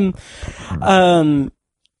episode. But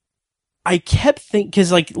I kept thinking,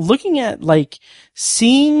 because like looking at like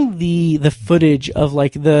seeing the footage of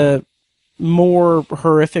like the more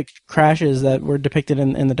horrific crashes that were depicted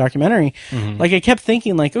in the documentary, like I kept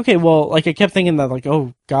thinking like, okay, well, like I kept thinking that like,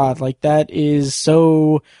 oh God, like that is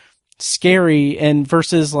so scary, and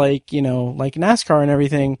versus like, you know, like NASCAR and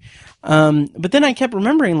everything. But then I kept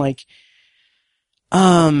remembering like,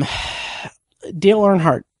 Dale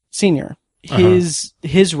Earnhardt Sr.,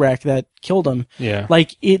 his wreck that killed him. Yeah.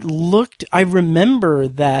 Like it looked, I remember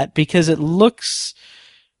that because it looks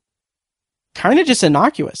kind of just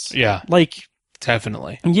innocuous. Yeah. Like,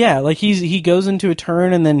 definitely. Yeah. Like he goes into a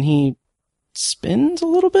turn and then he spins a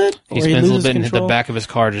little bit. He spins a little bit and the back of his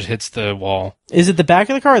car just hits the wall. Is it the back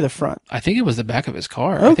of the car or the front? I think it was the back of his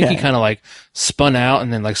car. Okay. I think he kind of like spun out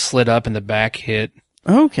and then like slid up and the back hit.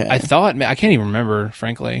 Okay. I can't even remember,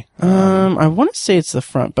 frankly. I want to say it's the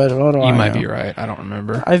front, but what do I know? You might be right. I don't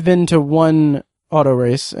remember. I've been to one auto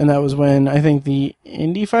race, and that was when I think the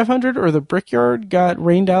Indy 500 or the Brickyard got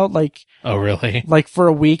rained out, like. Oh, really? Like for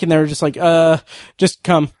a week, and they were just like, just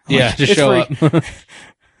come. Yeah, like, just show free.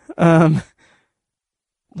 up.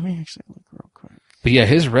 Let me actually look real quick. But yeah,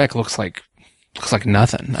 his wreck looks like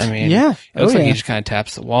nothing. I mean, yeah. It looks like he just kind of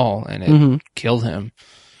taps the wall and it killed him.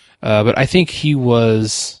 But I think Dale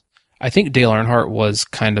Earnhardt was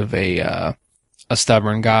kind of a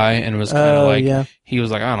stubborn guy and was kind of like, he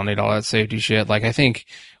was like, I don't need all that safety shit. Like, I think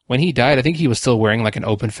when he died, I think he was still wearing like an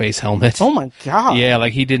open face helmet. Oh my God. Yeah.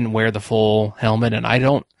 Like he didn't wear the full helmet. And I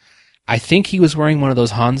think he was wearing one of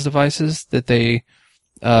those Hans devices that they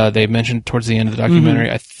mentioned towards the end of the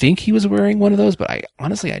documentary. I think he was wearing one of those, but I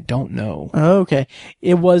don't know. Oh, okay.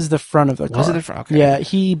 It was the front of the car. Was it the front? Okay. Yeah.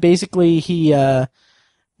 He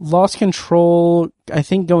lost control, I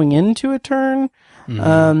think, going into a turn.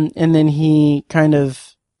 And then he kind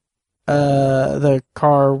of, the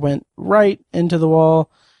car went right into the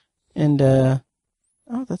wall and, oh,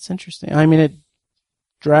 that's interesting. I mean, it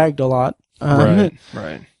dragged a lot. Right.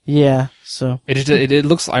 Yeah. So it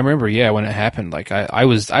looks, I remember, when it happened, like I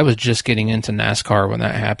was just getting into NASCAR when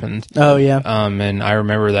that happened. Oh yeah. And I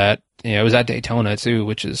remember that, it was at Daytona too,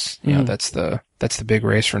 which is, that's the big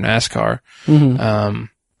race for NASCAR.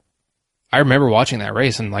 I remember watching that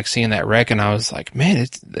race and like seeing that wreck, and I was like, man,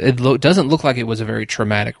 it doesn't look like it was a very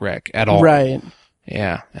traumatic wreck at all. Right.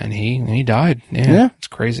 Yeah. And he died. Yeah. It's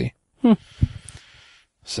crazy.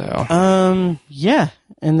 So. Yeah.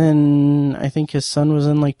 And then I think his son was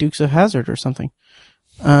in like Dukes of Hazzard or something.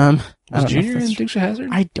 Was Junior in Dukes of Hazzard?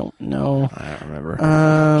 I don't know. I don't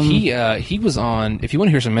remember. He was on, if you want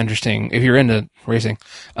to hear some interesting, if you're into racing,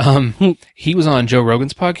 he was on Joe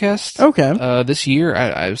Rogan's podcast. Okay. This year,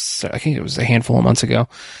 I think it was a handful of months ago.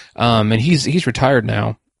 And he's retired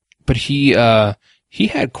now, but he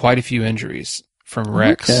had quite a few injuries from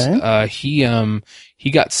wrecks. Okay. He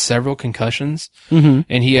got several concussions, and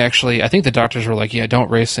he actually, I think the doctors were like, yeah,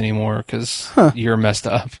 don't race anymore because you're messed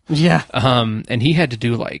up. Yeah. And he had to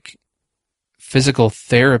do like physical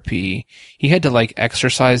therapy. He had to like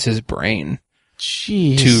exercise his brain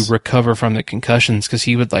to recover from the concussions because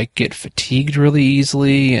he would like get fatigued really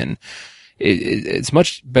easily, and it's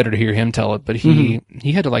much better to hear him tell it, but he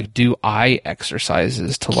had to like do eye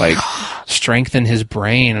exercises to like strengthen his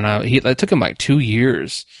brain, and it took him like 2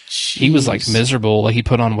 years. Jeez. He was like miserable, like he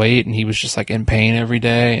put on weight and he was just like in pain every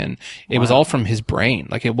day, and it was all from his brain.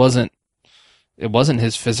 Like it wasn't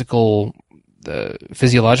his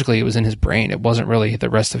physiologically it was in his brain. It wasn't really the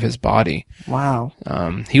rest of his body. Wow.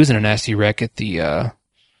 He was in a nasty wreck at the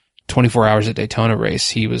 24 Hours at Daytona race.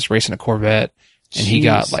 He was racing a Corvette. And he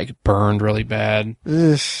got like burned really bad.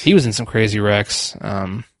 Ugh. He was in some crazy wrecks.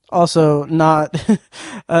 Also, not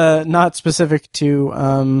specific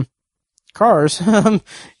to cars.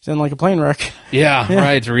 He's in like a plane wreck. Yeah.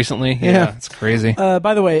 Right. Recently. Yeah. It's crazy.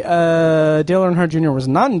 By the way, Dale Earnhardt Jr. was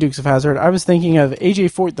not in Dukes of Hazzard. I was thinking of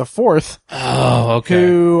AJ Foyt the Fourth. Oh, okay.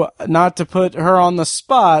 Who, not to put her on the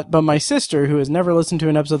spot, but my sister, who has never listened to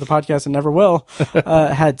an episode of the podcast and never will,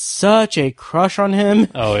 had such a crush on him.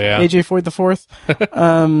 Oh yeah. AJ Foyt the Fourth,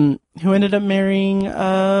 who ended up marrying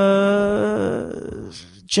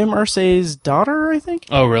Jim Irsay's daughter, I think.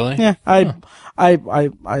 Oh really? Yeah. I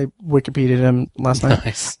Wikipedia'd him last night.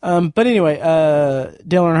 Nice. But anyway,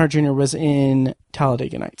 Dale Earnhardt Jr. was in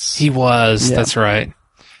Talladega Nights. He was. Yeah. That's right.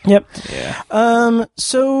 Yep. Yeah.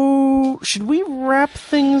 So should we wrap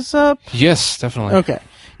things up? Yes, definitely. Okay.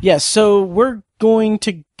 Yes. So we're going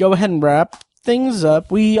to go ahead and wrap things up.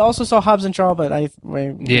 We also saw Hobbs and Shaw, but I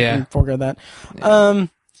forego that.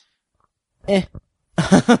 Yeah.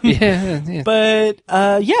 But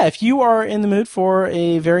if you are in the mood for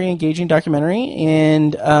a very engaging documentary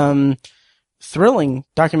and thrilling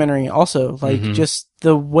documentary, also just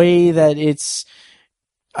the way that it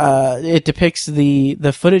depicts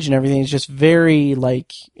the footage and everything is just very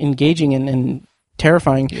engaging and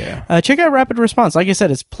terrifying. Yeah. Check out Rapid Response. Like I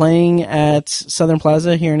said, it's playing at Southern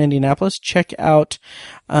Plaza here in Indianapolis. Check out,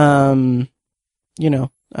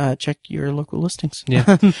 check your local listings. Yeah.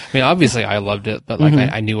 I mean, obviously I loved it, but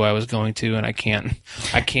I knew I was going to, and I can't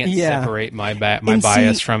separate my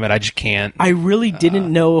bias from it. I just can't. I really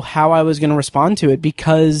didn't know how I was going to respond to it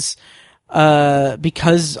because it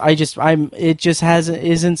just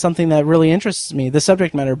isn't something that really interests me, the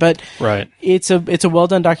subject matter, but right. It's a well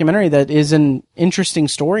done documentary that is an interesting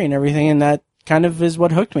story and everything. And that kind of is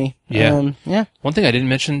what hooked me. Yeah. One thing I didn't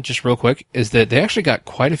mention just real quick is that they actually got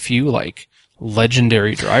quite a few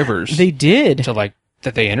legendary drivers. They did. To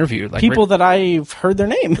that they interviewed. People that I've heard their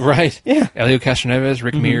name. Right. Yeah. Elio Castroneves,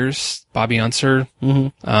 Rick Mears, Bobby Unser.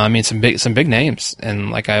 I mean, some big names.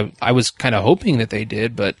 And I was kind of hoping that they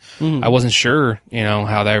did, but I wasn't sure,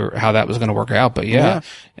 how that was going to work out. But yeah.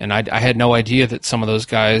 And I had no idea that some of those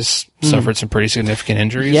guys suffered some pretty significant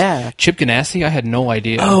injuries. Yeah. Chip Ganassi, I had no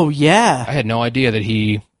idea. Oh, yeah. I had no idea that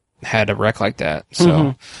he had a wreck like that.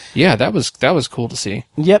 So yeah, that was cool to see.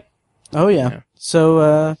 Yep. Oh, yeah.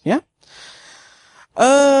 So, yeah.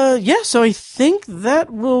 So I think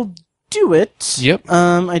that will do it. Yep.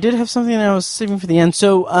 I did have something that I was saving for the end.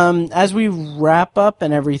 So, as we wrap up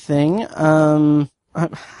and everything, I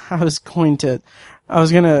was going to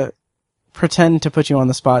pretend to put you on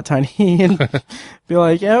the spot, Tiny, and be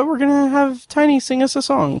like, yeah, we're going to have Tiny sing us a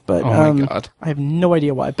song. But, oh my God. I have no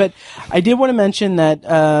idea why. But I did want to mention that,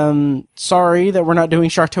 sorry that we're not doing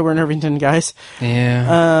Sharktober in Irvington, guys.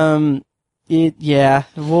 Yeah.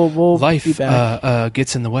 We'll Life be back.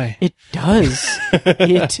 gets in the way. It does.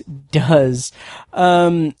 It does.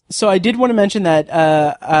 So I did want to mention that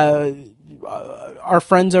our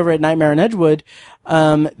friends over at Nightmare on Edgewood,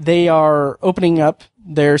 they are opening up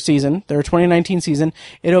their 2019 season.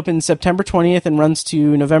 It opens September 20th and runs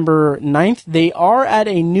to November 9th. They are at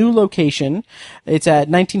a new location. It's at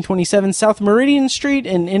 1927 South Meridian Street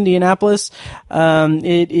in Indianapolis.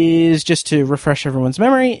 It is, just to refresh everyone's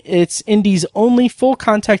memory, it's Indy's only full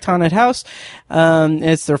contact haunted house.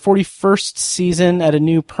 It's their 41st season at a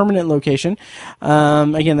new permanent location.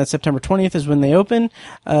 Again, that's September 20th is when they open.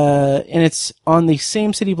 And it's on the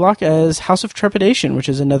same city block as House of Trepidation, which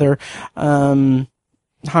is another,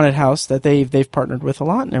 haunted house that they've partnered with a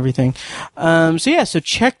lot and everything. So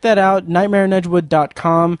check that out,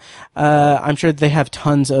 nightmareonedgewood.com. I'm sure they have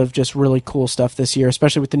tons of just really cool stuff this year,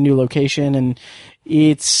 especially with the new location. And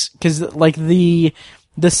it's cause the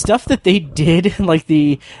stuff that they did,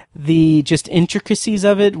 the just intricacies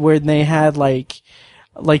of it, where they had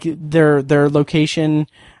their location,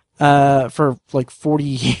 for 40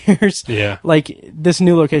 years. Yeah. This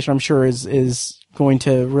new location, I'm sure is going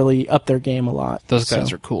to really up their game a lot. Those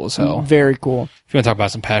guys are cool as hell. Very cool. If you want to talk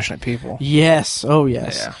about some passionate people. Yes. Oh,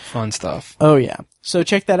 yes. Yeah. Fun stuff. Oh, yeah. So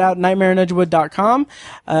check that out, nightmareonedgewood.com,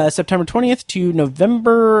 September 20th to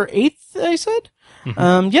November 8th, I said?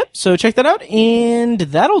 Yep. So check that out. And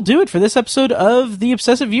that'll do it for this episode of The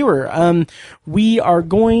Obsessive Viewer. We are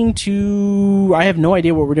going to, I have no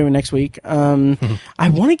idea what we're doing next week. I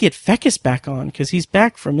want to get Fecus back on because he's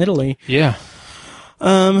back from Italy. Yeah.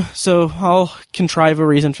 So I'll contrive a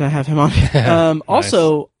reason to have him on. Nice.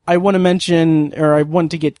 Also, I want to mention, or I want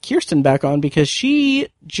to get Kirsten back on because she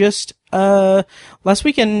just, last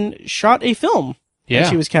weekend shot a film. Yeah. That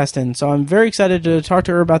she was cast in. So I'm very excited to talk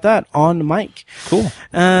to her about that on mic. Cool.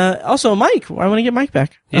 Also Mike, I want to get Mike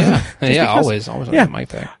back. Yeah. Because, always want to get Mike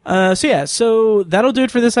back. So that'll do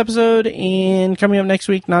it for this episode. And coming up next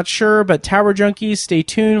week, not sure, but Tower Junkies, stay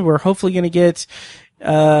tuned. We're hopefully going to get,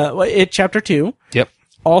 chapter 2. Yep.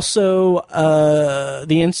 Also,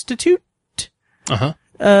 The Institute.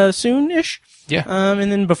 Soon-ish. Yeah.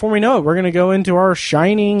 And then before we know it, we're going to go into our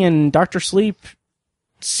Shining and Dr. Sleep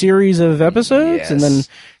series of episodes. Yes. And then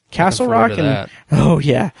Castle Rock. And that. oh,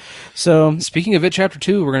 yeah. So, speaking of it, chapter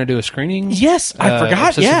 2, we're going to do a screening. Yes, I forgot.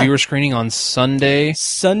 Obsessive Viewer screening on Sunday.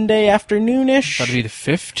 Sunday afternoon-ish. That'll be the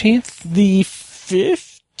 15th? The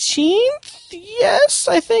 15th? 15th, yes,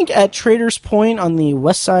 I think, at Traders Point on the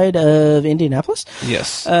west side of Indianapolis.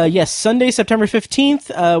 Yes. Yes, Sunday, September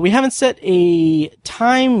 15th. We haven't set a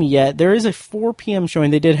time yet. There is a 4 p.m.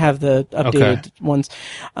 showing. They did have the updated ones.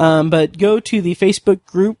 But go to the Facebook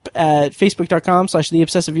group at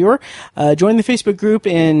facebook.com/theobsessiveviewer. Join the Facebook group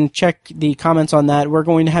and check the comments on that. We're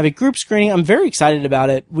going to have a group screening. I'm very excited about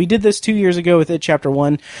it. We did this 2 years ago with it, Chapter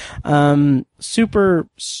 1.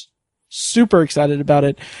 Super excited about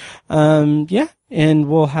it. Yeah, and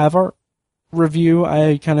we'll have our review.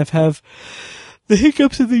 I kind of have the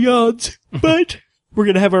hiccups and the yawns, but we're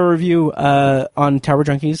going to have our review on Tower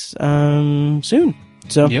Junkies soon.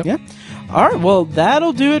 So, yeah. All right, well,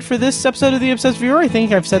 that'll do it for this episode of The Obsessed Viewer. I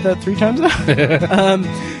think I've said that 3 times now.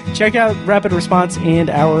 Check out Rapid Response and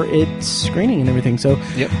our It screening and everything. So,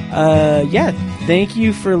 yeah, thank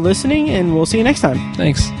you for listening, and we'll see you next time.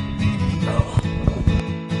 Thanks.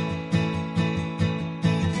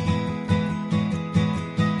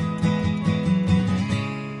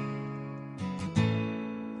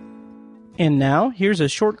 And now, here's a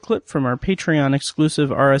short clip from our Patreon exclusive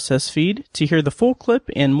RSS feed. To hear the full clip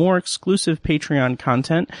and more exclusive Patreon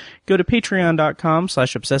content, go to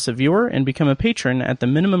patreon.com/obsessiveviewer and become a patron at the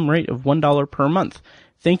minimum rate of $1 per month.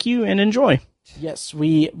 Thank you and enjoy. Yes,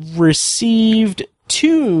 we received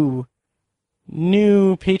 2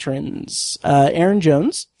 new patrons. Aaron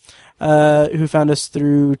Jones, who found us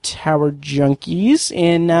through Tower Junkies,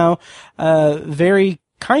 and now very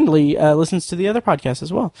kindly listens to the other podcast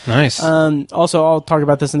as well. Nice. Also, I'll talk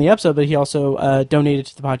about this in the episode, but he also donated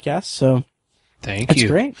to the podcast, so thank that's you.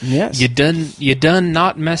 Great. Yes. You done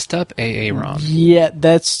not messed up, AA Ron. Yeah,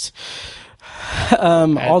 that's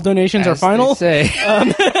all donations are final. Say.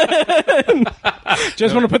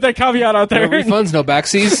 Just want to put that caveat out there. No refunds, no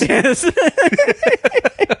backsies. Yes.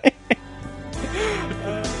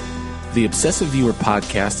 The Obsessive Viewer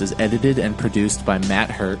podcast is edited and produced by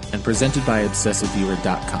Matt Hurt and presented by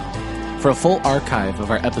ObsessiveViewer.com. For a full archive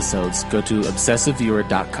of our episodes, go to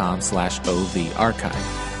ObsessiveViewer.com/OV archive.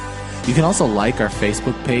 You can also like our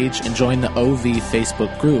Facebook page and join the OV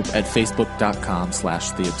Facebook group at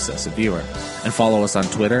Facebook.com/TheObsessiveViewer. And follow us on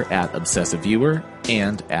Twitter at ObsessiveViewer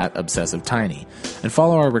and at ObsessiveTiny. And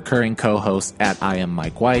follow our recurring co-hosts at I am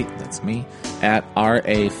Mike White, that's me, at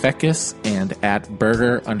R.A. Feckus, and at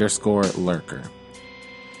Burger_Lurker.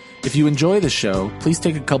 If you enjoy the show, please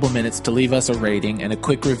take a couple minutes to leave us a rating and a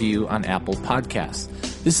quick review on Apple Podcasts.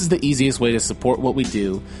 This is the easiest way to support what we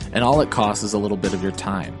do, and all it costs is a little bit of your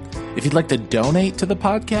time. If you'd like to donate to the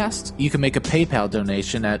podcast, you can make a PayPal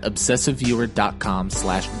donation at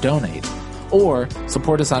obsessiveviewer.com/donate. Or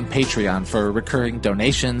support us on Patreon for recurring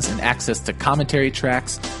donations and access to commentary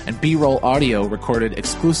tracks and B-roll audio recorded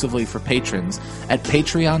exclusively for patrons at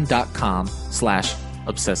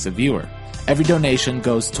patreon.com/obsessiveviewer. Every donation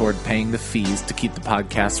goes toward paying the fees to keep the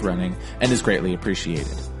podcast running and is greatly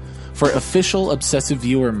appreciated. For official Obsessive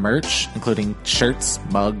Viewer merch, including shirts,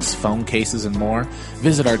 mugs, phone cases, and more,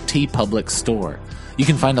 visit our TeePublic store. You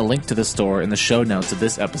can find a link to the store in the show notes of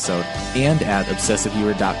this episode and at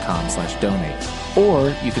obsessiveviewer.com/donate.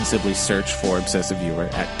 Or you can simply search for Obsessive Viewer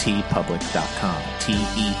at teepublic.com,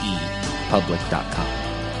 T-E-E, public.com.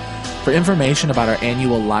 For information about our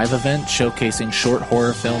annual live event showcasing short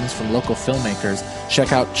horror films from local filmmakers,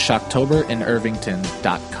 check out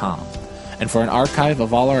shocktoberInIrvington.com. And for an archive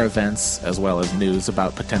of all our events, as well as news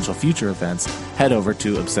about potential future events, head over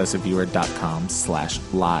to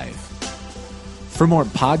obsessiveviewer.com/live. For more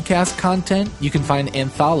podcast content, you can find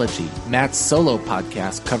Anthology, Matt's solo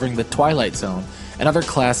podcast covering The Twilight Zone and other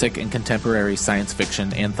classic and contemporary science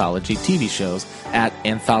fiction anthology TV shows at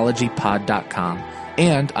anthologypod.com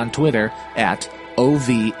and on Twitter at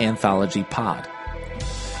OVAnthologyPod.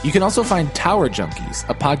 You can also find Tower Junkies,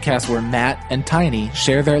 a podcast where Matt and Tiny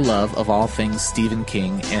share their love of all things Stephen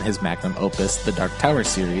King and his magnum opus, The Dark Tower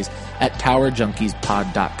series, at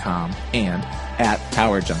towerjunkiespod.com and at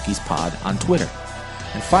towerjunkiespod on Twitter.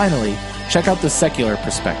 And finally, check out The Secular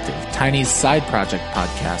Perspective, Tiny's side project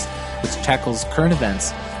podcast, which tackles current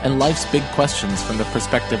events and life's big questions from the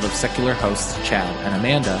perspective of secular hosts Chad and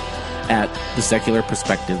Amanda at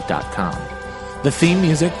thesecularperspective.com. The theme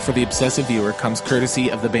music for The Obsessive Viewer comes courtesy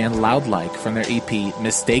of the band Loudlike from their EP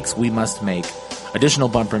Mistakes We Must Make. Additional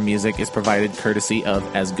bumper music is provided courtesy of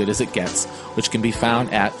As Good As It Gets, which can be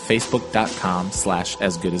found at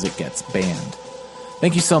facebook.com/asgoodasitgetsband.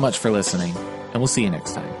 Thank you so much for listening, and we'll see you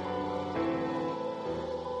next time.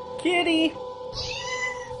 Kitty!